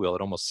a fifth wheel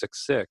at almost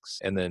 6'6",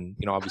 and then,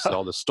 obviously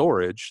all the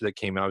storage that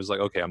came in, I was like,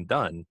 okay, I'm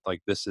done.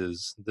 Like this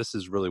is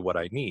really what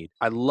I need.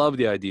 I love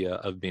the idea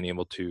of being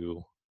able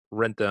to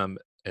rent them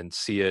and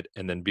see it,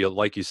 and then be,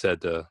 like you said,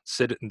 to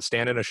sit and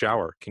stand in a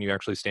shower. Can you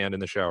actually stand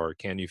in the shower?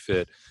 Can you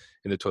fit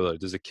in the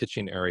toilet? Does the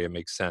kitchen area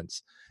make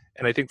sense?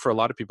 And I think for a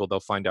lot of people, they'll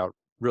find out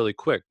really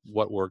quick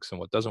what works and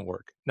what doesn't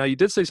work. Now, you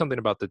did say something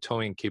about the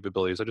towing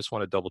capabilities. I just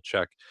want to double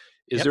check.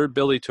 Is Yep. there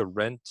ability to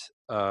rent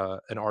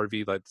an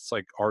RV that's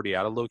like already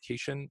at a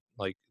location,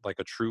 like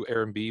a true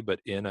Airbnb, but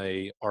in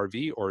a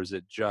RV, or is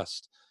it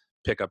just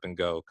pick up and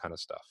go kind of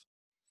stuff?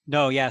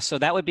 No, yeah. So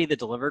that would be the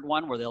delivered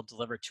one where they'll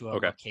deliver to a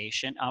Okay.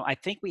 location. I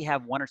think we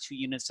have 1 or 2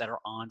 units that are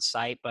on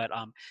site, but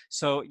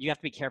so you have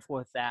to be careful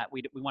with that.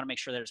 We want to make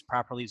sure that it's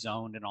properly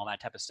zoned and all that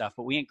type of stuff.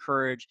 But we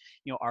encourage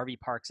RV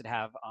parks that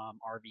have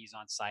RVs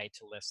on site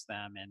to list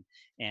them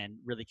and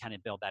really kind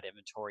of build that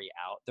inventory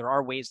out. There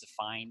are ways to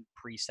find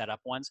pre-set up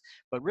ones,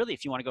 but really,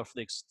 if you want to go for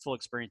the full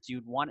experience,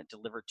 you'd want it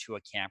delivered to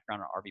a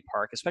campground or RV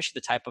park, especially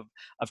the type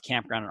of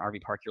campground and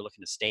RV park you're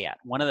looking to stay at.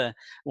 One of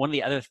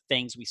the other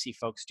things we see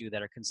folks do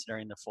that are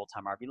considering the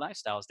full-time RV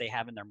lifestyle is they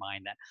have in their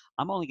mind that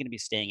I'm only going to be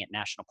staying at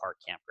national park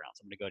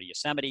campgrounds. I'm going to go to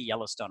Yosemite,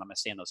 Yellowstone. I'm going to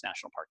stay in those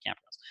national park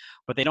campgrounds.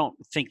 But they don't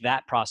think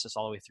that process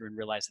all the way through and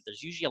realize that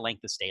there's usually a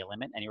length of stay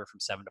limit, anywhere from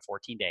 7 to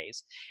 14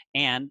 days,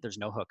 and there's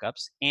no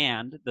hookups,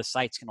 and the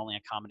sites can only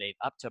accommodate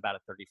up to about a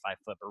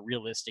 35-foot, but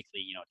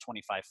realistically,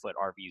 25-foot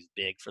RV is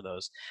big for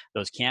those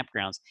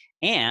campgrounds.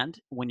 And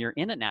when you're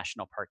in a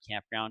national park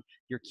campground,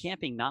 you're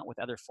camping not with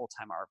other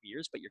full-time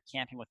RVers, but you're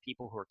camping with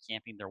people who are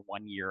camping their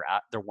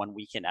 1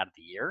 weekend out of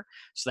the year.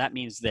 So that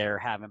means they're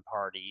having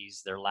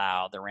parties, they're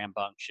loud, they're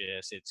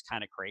rambunctious, it's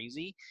kind of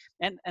crazy.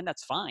 And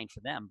that's fine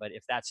for them. But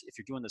if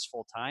you're doing this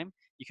full time,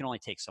 you can only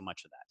take so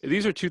much of that.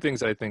 These are two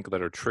things I think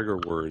that are trigger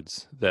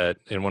words that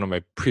in one of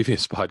my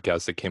previous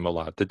podcasts that came a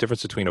lot, the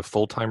difference between a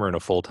full-timer and a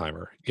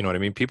full-timer. You know what I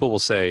mean? People will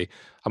say,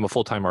 I'm a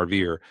full-time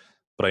RVer,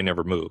 but I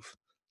never move.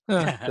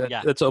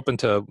 Yeah. That's open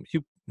to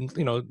you.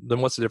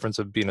 Then what's the difference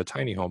of being a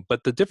tiny home?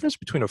 But the difference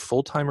between a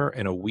full-timer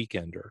and a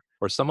weekender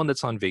or someone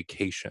that's on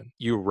vacation,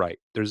 you're right.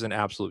 There's an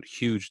absolute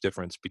huge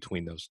difference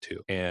between those two.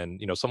 And,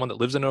 someone that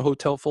lives in a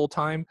hotel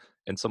full-time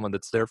and someone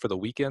that's there for the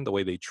weekend, the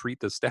way they treat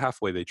the staff,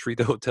 the way they treat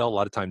the hotel, a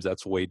lot of times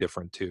that's way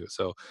different too.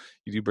 So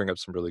you do bring up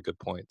some really good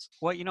points.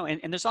 Well,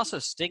 and there's also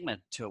a stigma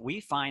to it.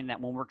 We find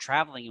that when we're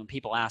traveling, when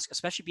people ask,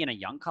 especially being a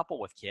young couple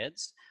with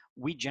kids,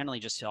 we generally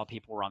just tell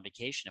people we're on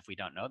vacation if we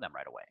don't know them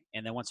right away.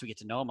 And then once we get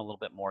to know them a little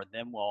bit more,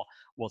 then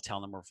we'll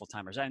tell them we're full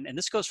timers. And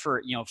this goes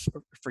for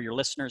for your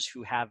listeners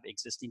who have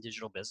existing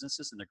digital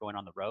businesses and they're going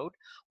on the road.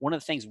 One of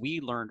the things we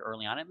learned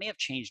early on, it may have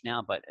changed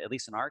now, but at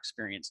least in our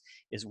experience,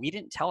 is we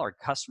didn't tell our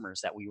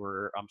customers that we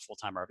were full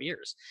time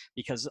RVers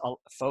because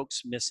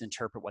folks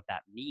misinterpret what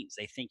that means.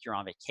 They think you're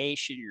on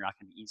vacation, you're not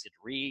going to be easy to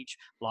reach,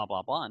 blah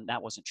blah blah, and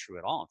that wasn't true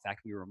at all. In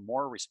fact, we were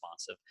more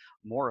responsive,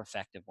 more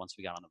effective once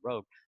we got on the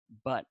road.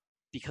 But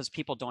because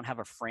people don't have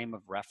a frame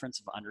of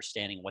reference of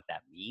understanding what that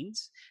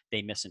means,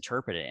 they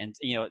misinterpret it. And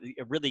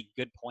a really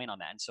good point on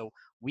that. And so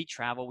we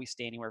travel, we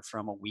stay anywhere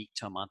from a week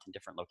to a month in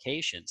different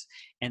locations,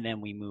 and then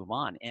we move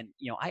on. And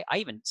I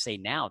even say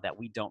now that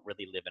we don't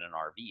really live in an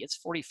RV. It's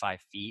 45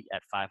 feet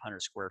at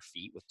 500 square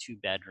feet with 2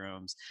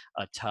 bedrooms,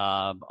 a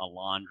tub, a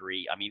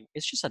laundry. I mean,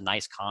 it's just a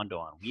nice condo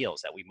on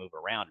wheels that we move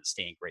around and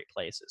stay in great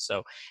places.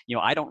 So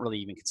I don't really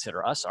even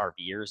consider us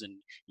RVers, and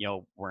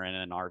we're in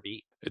an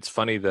RV. It's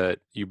funny that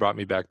you brought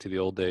me back to the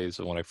old days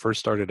of when I first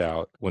started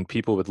out, when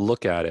people would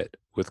look at it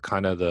with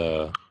kind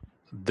of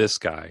this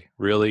guy,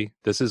 really?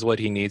 This is what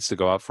he needs to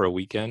go out for a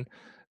weekend?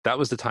 That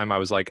was the time I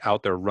was like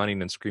out there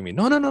running and screaming,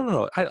 no, no, no, no,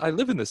 no. I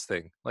live in this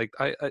thing. Like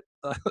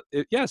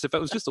yes, if it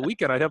was just a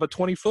weekend, I'd have a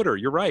 20-footer.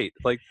 You're right.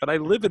 Like, but I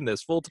live in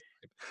this full time.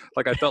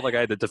 Like I felt like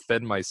I had to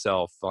defend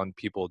myself on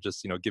people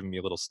just, giving me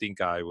a little stink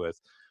eye with,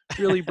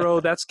 really, bro,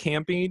 that's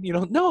camping.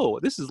 No,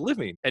 this is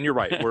living. And you're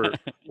right,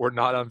 we're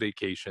not on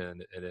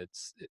vacation, and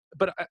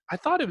but I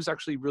thought it was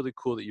actually really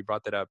cool that you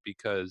brought that up,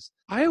 because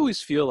I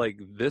always feel like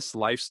this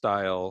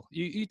lifestyle,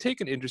 you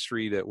take an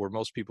industry where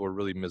most people are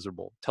really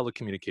miserable,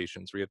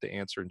 telecommunications, where you have to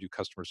answer and do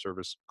customer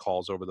service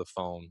calls over the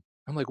phone,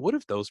 I'm like, what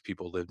if those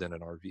people lived in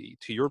an RV?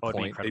 To your Oh, it'd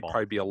be point, they'd incredible.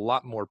 probably be a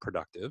lot more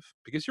productive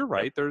because you're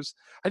Yep. right.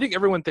 I think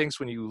everyone thinks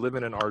when you live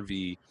in an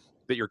RV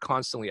that you're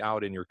constantly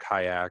out in your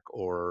kayak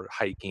or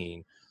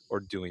hiking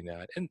or doing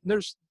that. And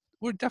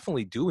we're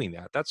definitely doing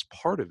that. That's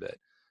part of it.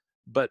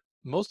 But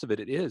most of it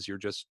is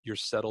you're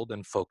settled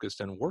and focused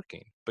and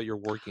working, but you're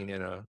working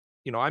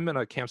I'm in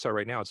a campsite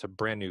right now. It's a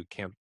brand new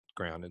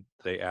campground and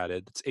they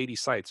added, it's 80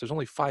 sites. There's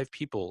only 5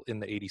 people in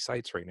the 80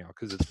 sites right now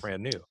because it's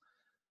brand new.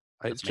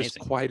 That's It's just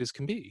amazing. quiet as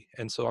can be,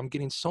 and so I'm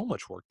getting so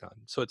much work done.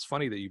 So it's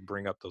funny that you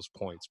bring up those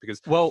points because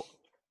Well,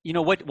 you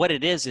know what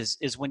it is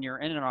when you're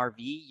in an RV,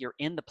 you're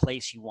in the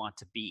place you want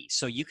to be.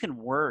 So you can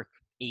work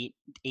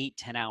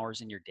 10 hours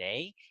in your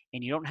day,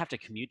 and you don't have to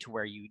commute to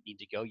where you need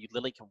to go. You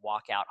literally can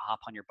walk out, hop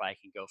on your bike,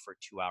 and go for a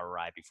 2-hour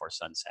ride before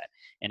sunset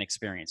and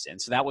experience it.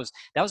 And so that was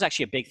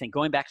actually a big thing.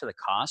 Going back to the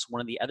cost, one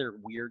of the other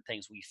weird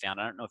things we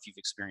found, I don't know if you've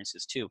experienced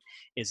this too,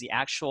 is the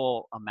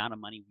actual amount of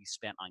money we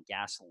spent on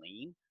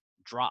gasoline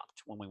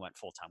dropped when we went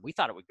full time. We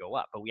thought it would go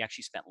up, but we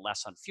actually spent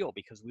less on fuel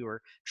because we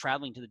were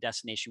traveling to the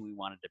destination we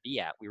wanted to be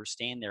at. We were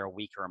staying there a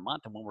week or a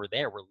month, and when we're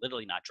there, we're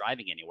literally not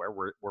driving anywhere.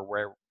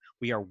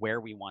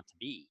 Where we want to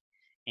be,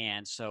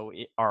 and so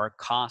our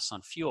costs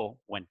on fuel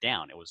went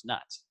down. It was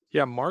nuts.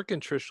 yeah, Mark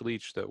and Trish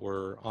Leach that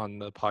were on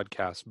the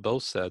podcast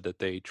both said that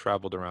they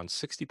traveled around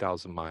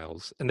 60,000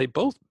 miles and they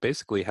both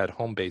basically had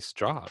home-based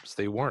jobs.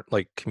 They weren't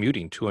like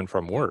commuting to and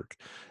from work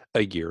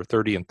a year,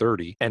 30 and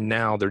 30, and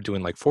now they're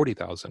doing like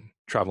 40,000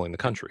 traveling the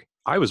country.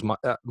 I was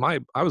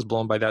I was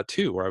blown by that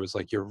too, where I was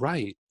like, you're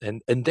right.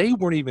 And they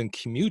weren't even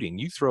commuting.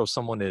 You throw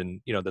someone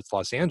in, that's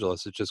Los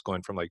Angeles, it's just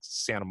going from like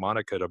Santa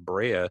Monica to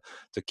Brea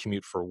to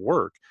commute for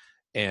work.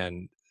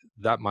 And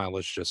that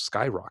mileage just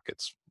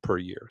skyrockets per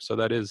year. So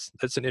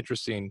that's an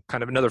interesting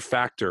kind of another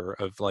factor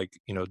of like,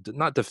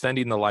 not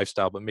defending the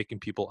lifestyle, but making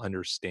people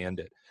understand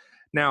it.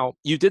 Now,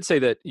 you did say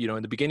that,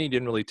 in the beginning, you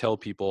didn't really tell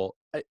people.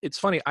 It's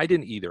funny, I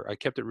didn't either. I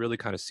kept it really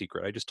kind of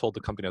secret. I just told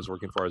the company I was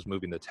working for I was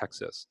moving to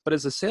Texas. But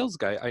as a sales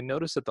guy, I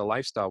noticed that the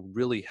lifestyle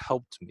really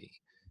helped me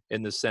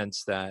in the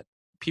sense that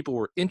people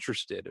were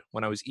interested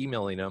when I was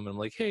emailing them. I'm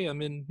like, hey,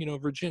 I'm in,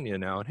 Virginia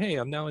now. And hey,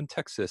 I'm now in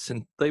Texas.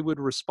 And they would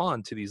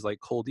respond to these like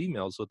cold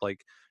emails with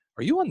like,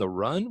 are you on the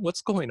run?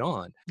 What's going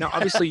on? Now,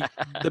 obviously,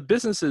 the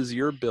businesses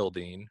you're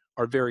building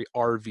are very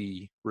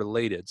RV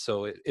related.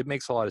 So it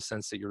makes a lot of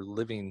sense that you're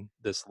living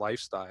this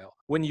lifestyle.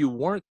 When you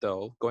weren't,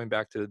 though, going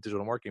back to the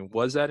digital marketing,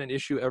 was that an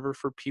issue ever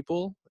for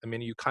people? I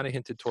mean, you kind of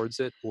hinted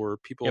towards it, or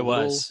people It a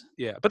little, was.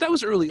 yeah, but that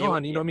was early It,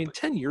 on. I mean,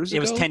 10 years it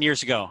was ago, 10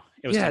 years ago.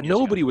 It was yeah, 10 years ago.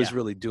 nobody was Yeah.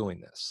 really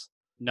doing this.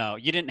 No,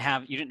 you didn't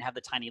have the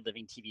Tiny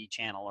Living TV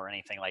channel or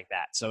anything like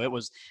that. So it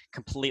was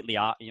completely,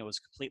 it was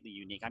completely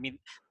unique. I mean,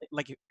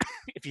 like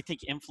if you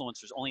think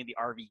influencers, only the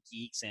RV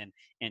geeks and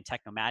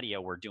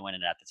Technomadia were doing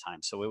it at the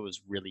time. So it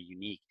was really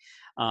unique.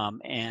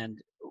 And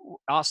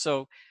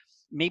also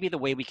maybe the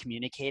way we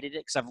communicated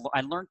it, because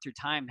I learned through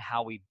time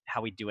how we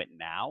do it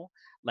now.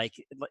 Like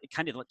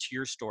kind of to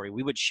your story,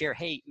 we would share,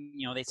 hey,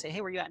 they'd say, hey,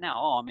 where are you at now?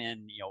 Oh, I'm in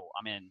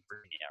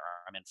Virginia,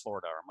 or I'm in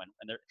Florida, or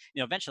and they're,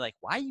 eventually like,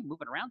 why are you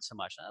moving around so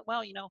much?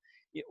 Well,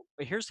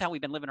 here's how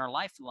we've been living our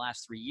life for the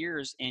last 3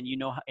 years, and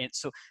and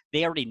so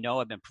they already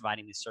know I've been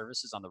providing these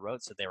services on the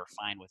road, so they were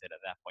fine with it at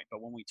that point.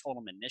 But when we told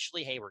them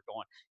initially, hey,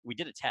 we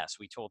did a test.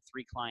 We told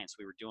 3 clients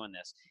we were doing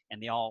this, and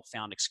they all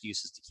found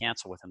excuses to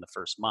cancel within the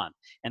first month.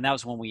 And that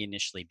was when we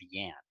initially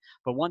began.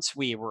 But once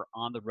we were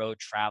on the road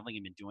traveling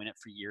and been doing it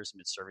for years and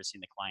been servicing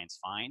the clients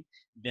fine,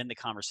 then the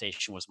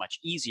conversation was much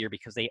easier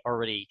because they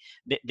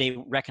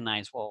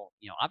recognize, well,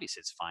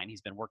 obviously it's fine.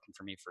 He's been working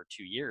for me for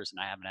 2 years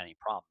and I haven't had any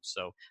problems.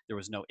 So there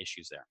was no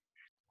issues there.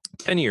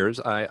 10 years,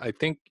 I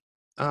think,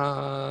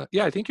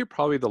 yeah, I think you're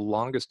probably the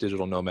longest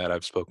digital nomad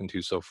I've spoken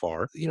to so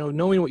far.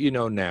 Knowing what you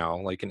know now,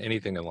 like in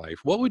anything in life,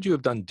 what would you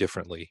have done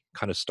differently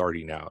kind of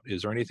starting out?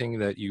 Is there anything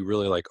that you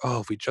really like, oh,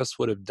 if we just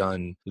would have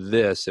done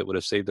this, it would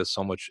have saved us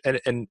so much?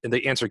 And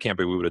the answer can't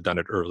be we would have done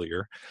it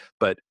earlier,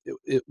 but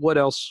what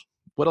else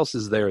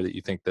is there that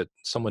you think that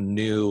someone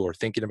new or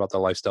thinking about the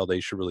lifestyle they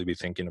should really be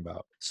thinking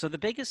about? So the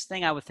biggest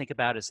thing I would think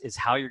about is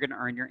how you're going to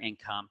earn your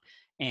income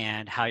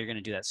and how you're going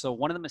to do that. So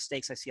one of the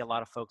mistakes I see a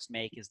lot of folks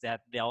make is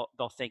that they'll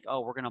think,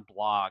 oh, we're going to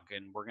blog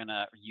and we're going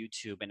to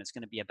YouTube and it's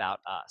going to be about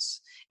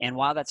us. And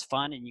while that's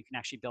fun and you can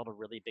actually build a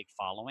really big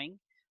following,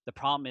 the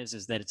problem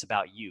is that it's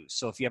about you.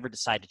 So if you ever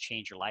decide to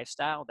change your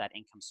lifestyle, that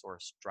income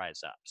source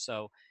dries up.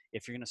 So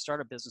if you're going to start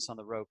a business on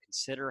the road,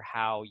 consider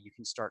how you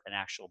can start an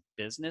actual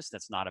business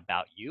that's not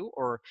about you,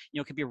 or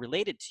it could be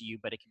related to you,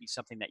 but it could be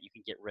something that you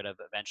can get rid of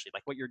eventually,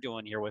 like what you're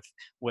doing here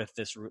with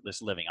this rootless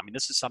living. I mean,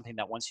 this is something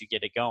that once you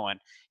get it going,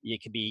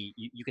 it could be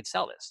you could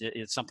sell this.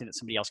 It's something that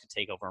somebody else could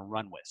take over and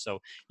run with. So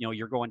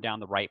you're going down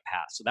the right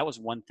path. So that was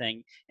one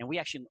thing, and we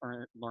actually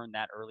learned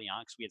that early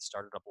on because we had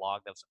started a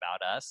blog that was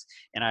about us,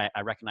 and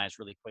I recognized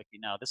really quickly,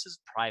 no, this is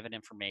private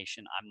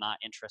information. I'm not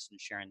interested in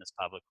sharing this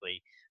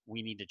publicly.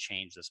 We need to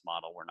change this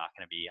model. We're not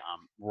going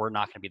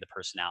to be the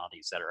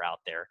personalities that are out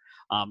there,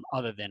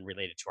 other than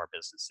related to our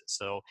businesses.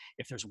 So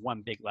if there's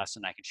one big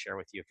lesson I can share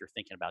with you, if you're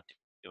thinking about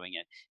doing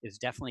it, is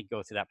definitely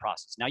go through that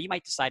process. Now you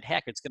might decide,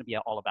 heck, it's going to be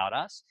all about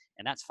us,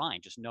 and that's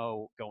fine. Just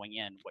know going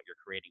in what you're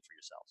creating for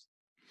yourselves.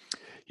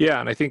 Yeah,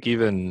 and I think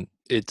even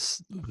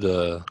it's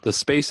the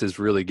space is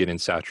really getting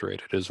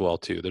saturated as well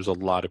too. There's a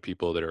lot of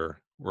people that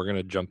are, we're going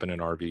to jump in an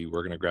RV,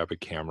 we're going to grab a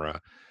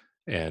camera,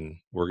 and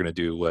we're going to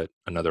do what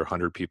another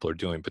 100 people are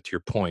doing. But to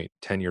your point,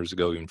 10 years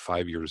ago, even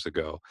 5 years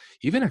ago,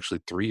 even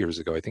actually 3 years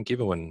ago, I think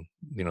even when,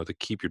 the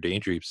Keep Your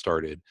Daydream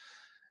started,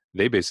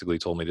 they basically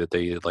told me that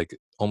they like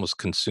almost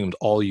consumed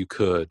all you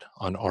could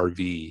on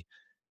RV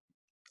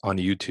on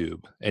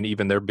YouTube, and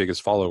even their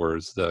biggest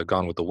followers, the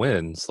Gone with the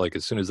Winds, like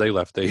as soon as they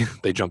left, they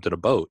they jumped in a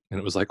boat, and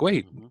it was like,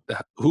 wait, Mm-hmm.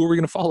 who are we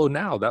going to follow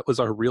now? That was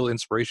our real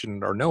inspiration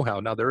and our know-how.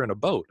 Now they're in a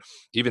boat.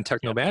 Even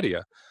Yep.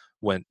 Technomadia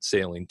went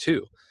sailing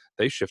too.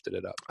 They shifted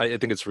it up. I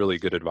think it's really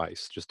good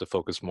advice just to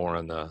focus more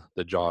on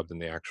the job than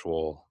the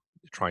actual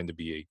trying to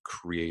be a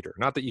creator.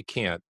 Not that you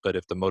can't, but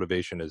if the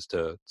motivation is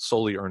to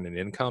solely earn an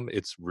income,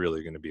 it's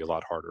really going to be a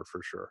lot harder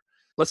for sure.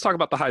 Let's talk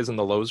about the highs and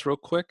the lows real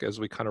quick as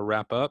we kind of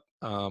wrap up.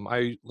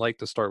 I like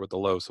to start with the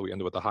low, so we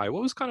end with the high.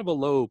 What was kind of a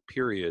low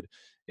period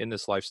in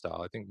this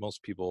lifestyle? I think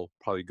most people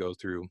probably go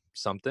through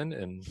something.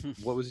 And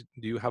do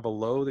you have a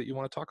low that you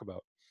want to talk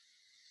about?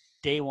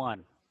 Day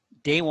one.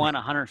 Day one,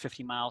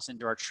 150 miles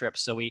into our trip.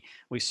 So we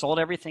sold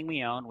everything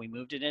we owned. We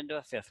moved it into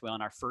a fifth wheel,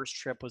 and our first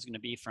trip was going to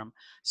be from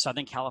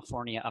Southern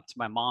California up to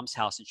my mom's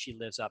house, and she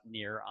lives up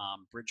near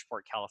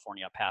Bridgeport,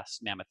 California,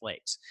 past Mammoth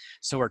Lakes.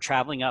 So we're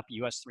traveling up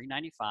US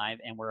 395,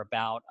 and we're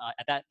about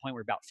at that point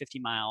we're about 50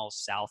 miles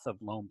south of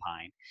Lone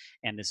Pine,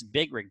 and this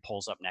big rig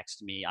pulls up next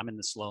to me. I'm in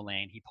the slow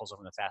lane. He pulls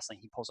over in the fast lane.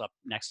 He pulls up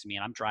next to me,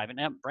 and I'm driving.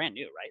 And I'm brand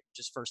new, right?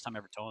 Just first time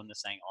ever towing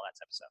this thing, all that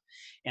type of stuff.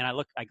 And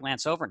I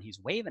glance over, and he's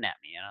waving at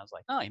me, and I was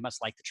like, oh, he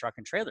must like the truck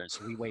and trailer. And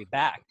so we wave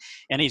back,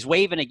 and he's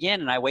waving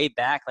again, and I wave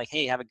back like,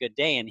 hey, have a good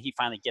day. And he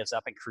finally gives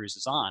up and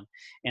cruises on.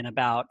 And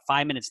about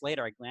 5 minutes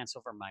later, I glance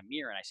over my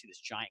mirror, and I see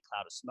this giant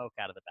cloud of smoke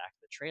out of the back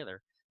of the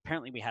trailer.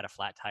 Apparently, we had a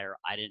flat tire.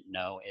 I didn't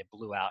know. It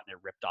blew out and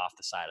it ripped off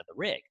the side of the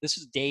rig. This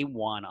is day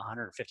one,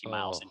 150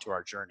 miles into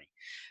our journey.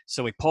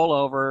 So we pull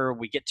over,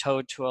 we get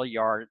towed to a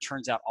yard. It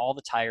turns out all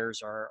the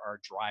tires are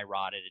dry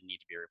rotted and need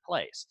to be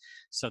replaced.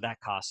 So that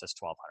costs us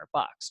 $1,200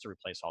 to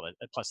replace all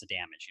the plus the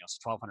damage.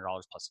 So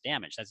 $1,200 plus the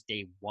damage. That's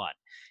day one.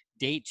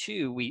 Day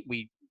two,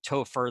 we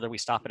tow further. We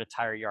stop at a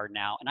tire yard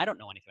now, and I don't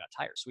know anything about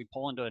tires. So we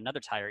pull into another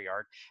tire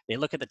yard. They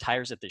look at the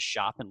tires that this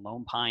shop in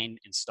Lone Pine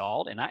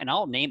installed, and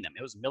I'll name them.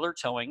 It was Miller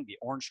Towing, the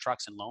orange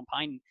trucks in Lone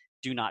Pine.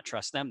 Do not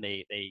trust them.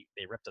 They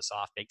ripped us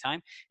off big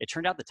time. It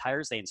turned out the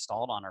tires they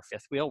installed on our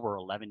fifth wheel were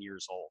 11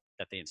 years old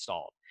that they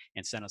installed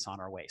and sent us on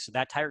our way. So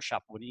that tire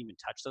shop wouldn't even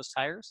touch those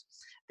tires.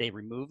 They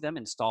removed them,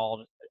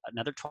 installed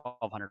another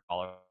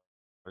 $1,200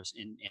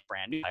 in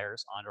brand new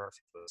tires onto our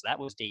fifth wheel. So that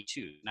was day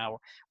two. Now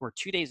we're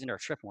 2 days into our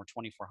trip, and we're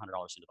 $2,400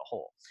 into the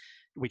hole.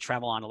 We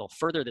travel on a little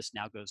further. This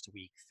now goes to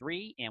week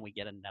 3, and we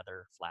get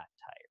another flat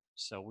tire.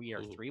 So we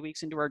are 3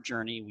 weeks into our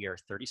journey. We are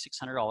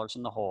 $3,600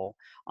 in the hole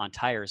on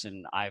tires,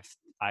 and I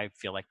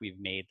feel like we've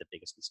made the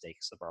biggest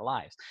mistakes of our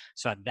lives.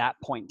 So at that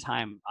point in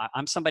time,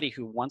 I'm somebody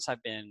who once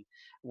I've been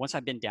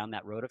down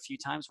that road a few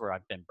times where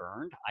I've been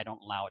burned, I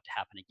don't allow it to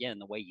happen again.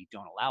 And the way you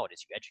don't allow it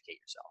is you educate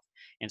yourself.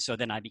 And so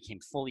then I became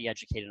fully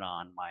educated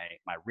on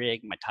my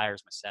rig, my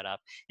tires, my setup.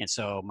 And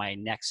so my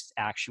next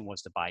action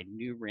was to buy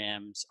new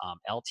rims,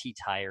 LT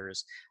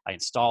tires. I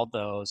installed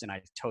those, and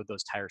I towed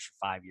those tires for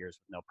 5 years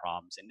with no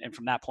problems. And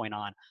from that point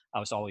on, I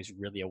was always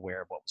really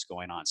aware of what was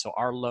going on. So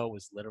our low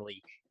was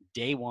literally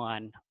day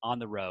one on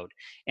the road.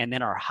 And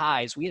then our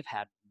highs, we have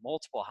had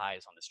multiple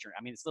highs on this journey.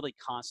 I mean, it's literally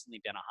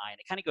constantly been a high. And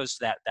it kind of goes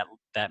to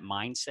that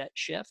mindset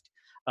shift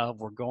of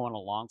we're going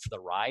along for the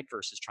ride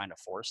versus trying to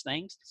force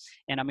things.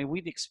 And I mean,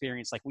 we've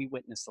experienced, like we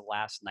witnessed the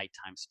last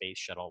nighttime space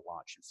shuttle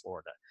launch in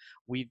Florida.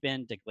 We've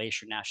been to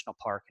Glacier National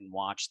Park and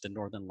watched the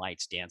Northern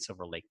Lights dance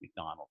over Lake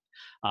McDonald.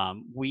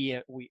 We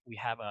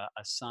have a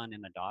son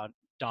and a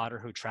daughter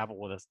who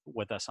travel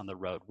with us on the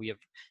road. We have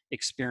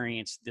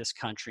experienced this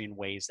country in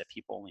ways that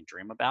people only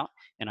dream about,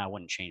 and I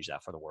wouldn't change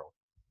that for the world.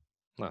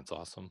 That's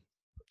awesome.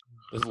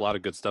 There's a lot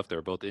of good stuff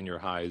there, both in your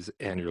highs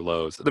and your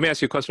lows. Let me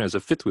ask you a question. As a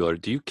fifth wheeler,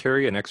 do you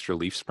carry an extra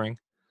leaf spring?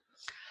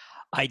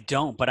 I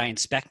don't, but I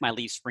inspect my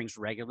leaf springs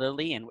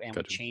regularly, and we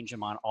Good. change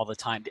them on all the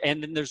time.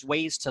 And then there's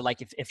ways to,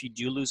 like, if you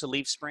do lose a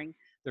leaf spring,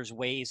 there's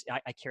ways.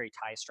 I carry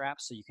tie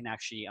straps, so you can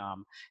actually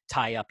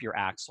tie up your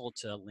axle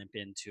to limp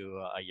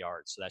into a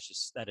yard. So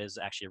that is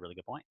actually a really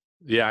good point.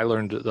 Yeah, I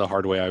learned the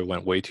hard way. I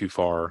went way too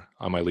far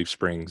on my leaf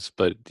springs,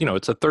 but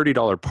it's a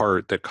 $30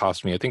 part that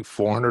cost me, I think,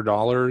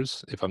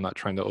 $400, if I'm not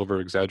trying to over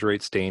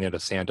exaggerate, staying at a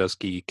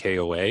Sandusky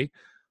KOA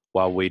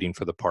while waiting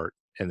for the part.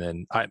 And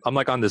then I'm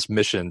like on this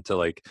mission to,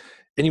 like,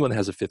 anyone that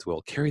has a fifth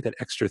wheel, carry that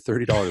extra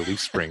 $30 leaf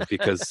spring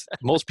because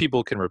most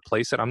people can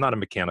replace it. I'm not a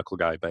mechanical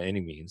guy by any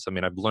means. I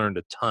mean, I've learned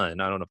a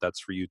ton. I don't know if that's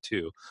for you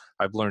too.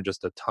 I've learned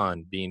just a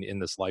ton being in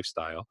this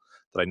lifestyle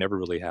that I never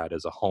really had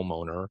as a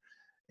homeowner.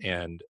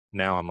 And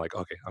now I'm like,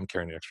 okay, I'm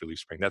carrying an extra leaf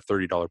spring. That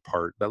 $30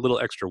 part, that little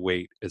extra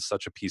weight is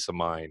such a peace of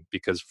mind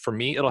because for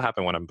me, it'll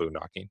happen when I'm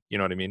boondocking. You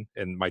know what I mean?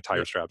 And my tire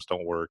Yep. straps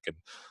don't work. And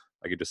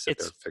I could just sit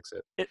there and fix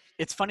it.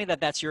 It's funny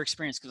that that's your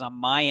experience, because on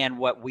my end,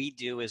 what we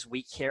do is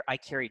I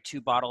carry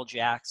 2 bottle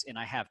jacks and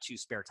I have 2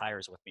 spare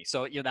tires with me.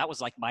 So, that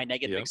was like my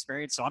negative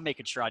experience. So I'm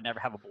making sure I never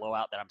have a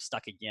blowout, that I'm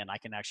stuck again. I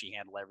can actually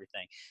handle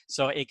everything.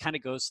 So it kind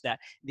of goes to that.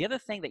 The other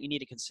thing that you need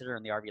to consider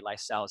in the RV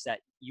lifestyle is that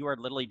you are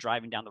literally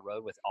driving down the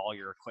road with all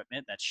your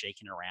equipment that's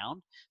shaking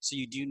around. So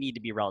you do need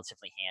to be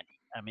relatively handy.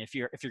 I mean, if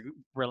you're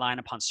relying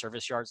upon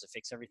service yards to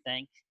fix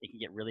everything, it can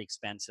get really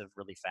expensive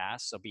really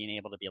fast. So being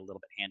able to be a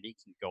little bit handy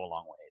can go a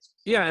long ways.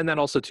 Yeah, and then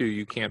also too,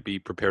 you can't be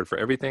prepared for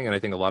everything. And I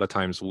think a lot of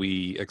times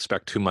we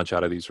expect too much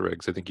out of these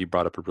rigs. I think you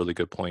brought up a really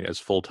good point. As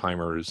full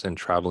timers and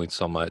traveling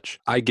so much,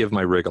 I give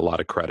my rig a lot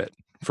of credit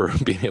for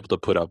being able to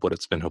put up what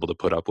it's been able to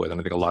put up with.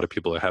 And I think a lot of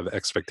people have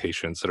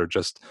expectations that are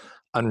just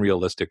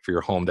unrealistic for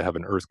your home to have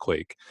an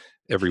earthquake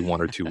every 1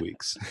 or 2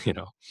 weeks.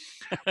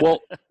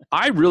 Well,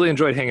 I really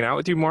enjoyed hanging out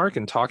with you, Mark,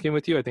 and talking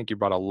with you. I think you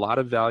brought a lot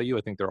of value.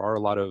 I think there are a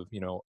lot of,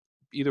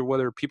 either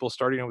whether people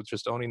starting with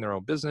just owning their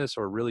own business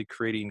or really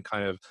creating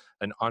kind of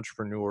an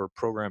entrepreneur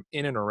program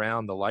in and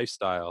around the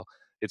lifestyle.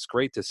 It's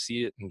great to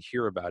see it and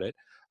hear about it.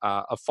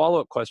 A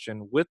follow-up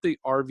question with the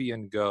RV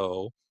and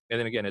Go, and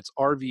then again, it's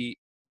RV,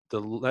 the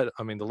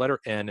letter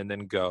N and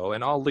then Go,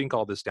 and I'll link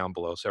all this down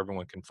below so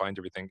everyone can find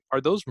everything. Are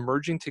those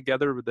merging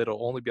together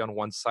that'll only be on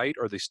one site,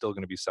 or are they still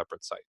going to be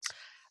separate sites?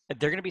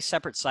 They're going to be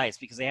separate sites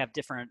because they have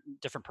different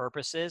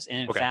purposes.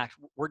 And in fact,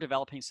 we're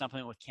developing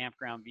something with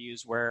Campground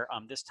Views where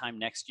this time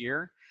next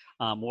year,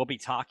 we'll be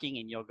talking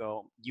and you'll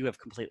go, you have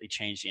completely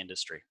changed the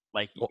industry.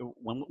 Like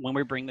when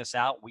we bring this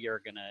out,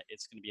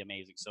 it's going to be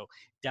amazing. So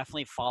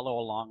definitely follow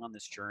along on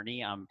this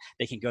journey.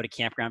 They can go to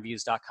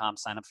campgroundviews.com,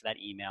 sign up for that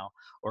email,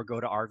 or go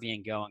to RV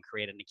and Go and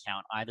create an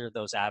account. Either of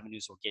those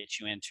avenues will get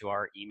you into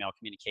our email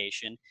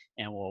communication,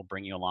 and we'll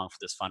bring you along for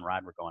this fun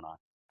ride we're going on.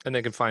 And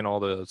they can find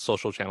all the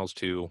social channels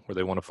too, where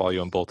they want to follow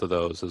you on both of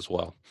those as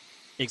well.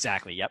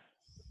 Exactly. Yep.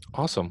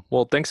 Awesome.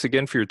 Well, thanks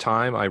again for your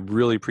time. I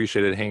really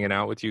appreciated hanging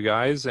out with you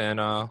guys, and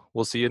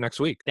we'll see you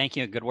next week. Thank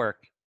you. Good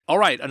work. All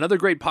right. Another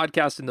great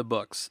podcast in the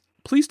books.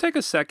 Please take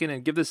a second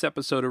and give this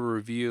episode a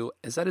review,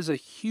 as that is a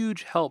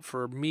huge help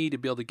for me to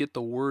be able to get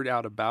the word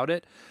out about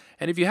it.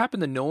 And if you happen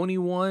to know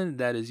anyone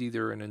that is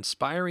either an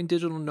inspiring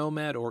digital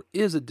nomad or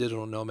is a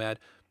digital nomad,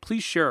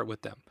 please share it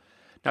with them.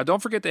 Now,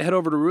 don't forget to head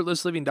over to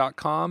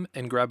rootlessliving.com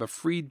and grab a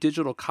free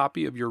digital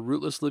copy of your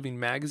Rootless Living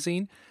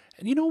magazine.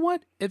 And you know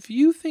what? If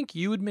you think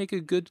you would make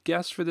a good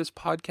guest for this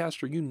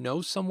podcast, or you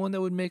know someone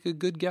that would make a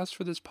good guest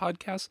for this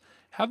podcast,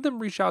 have them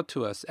reach out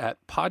to us at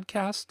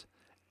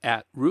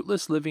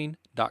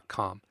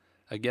podcast@rootlessliving.com.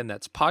 Again,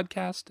 that's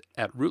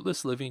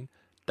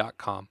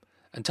podcast@rootlessliving.com.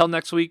 Until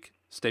next week,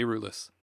 stay rootless.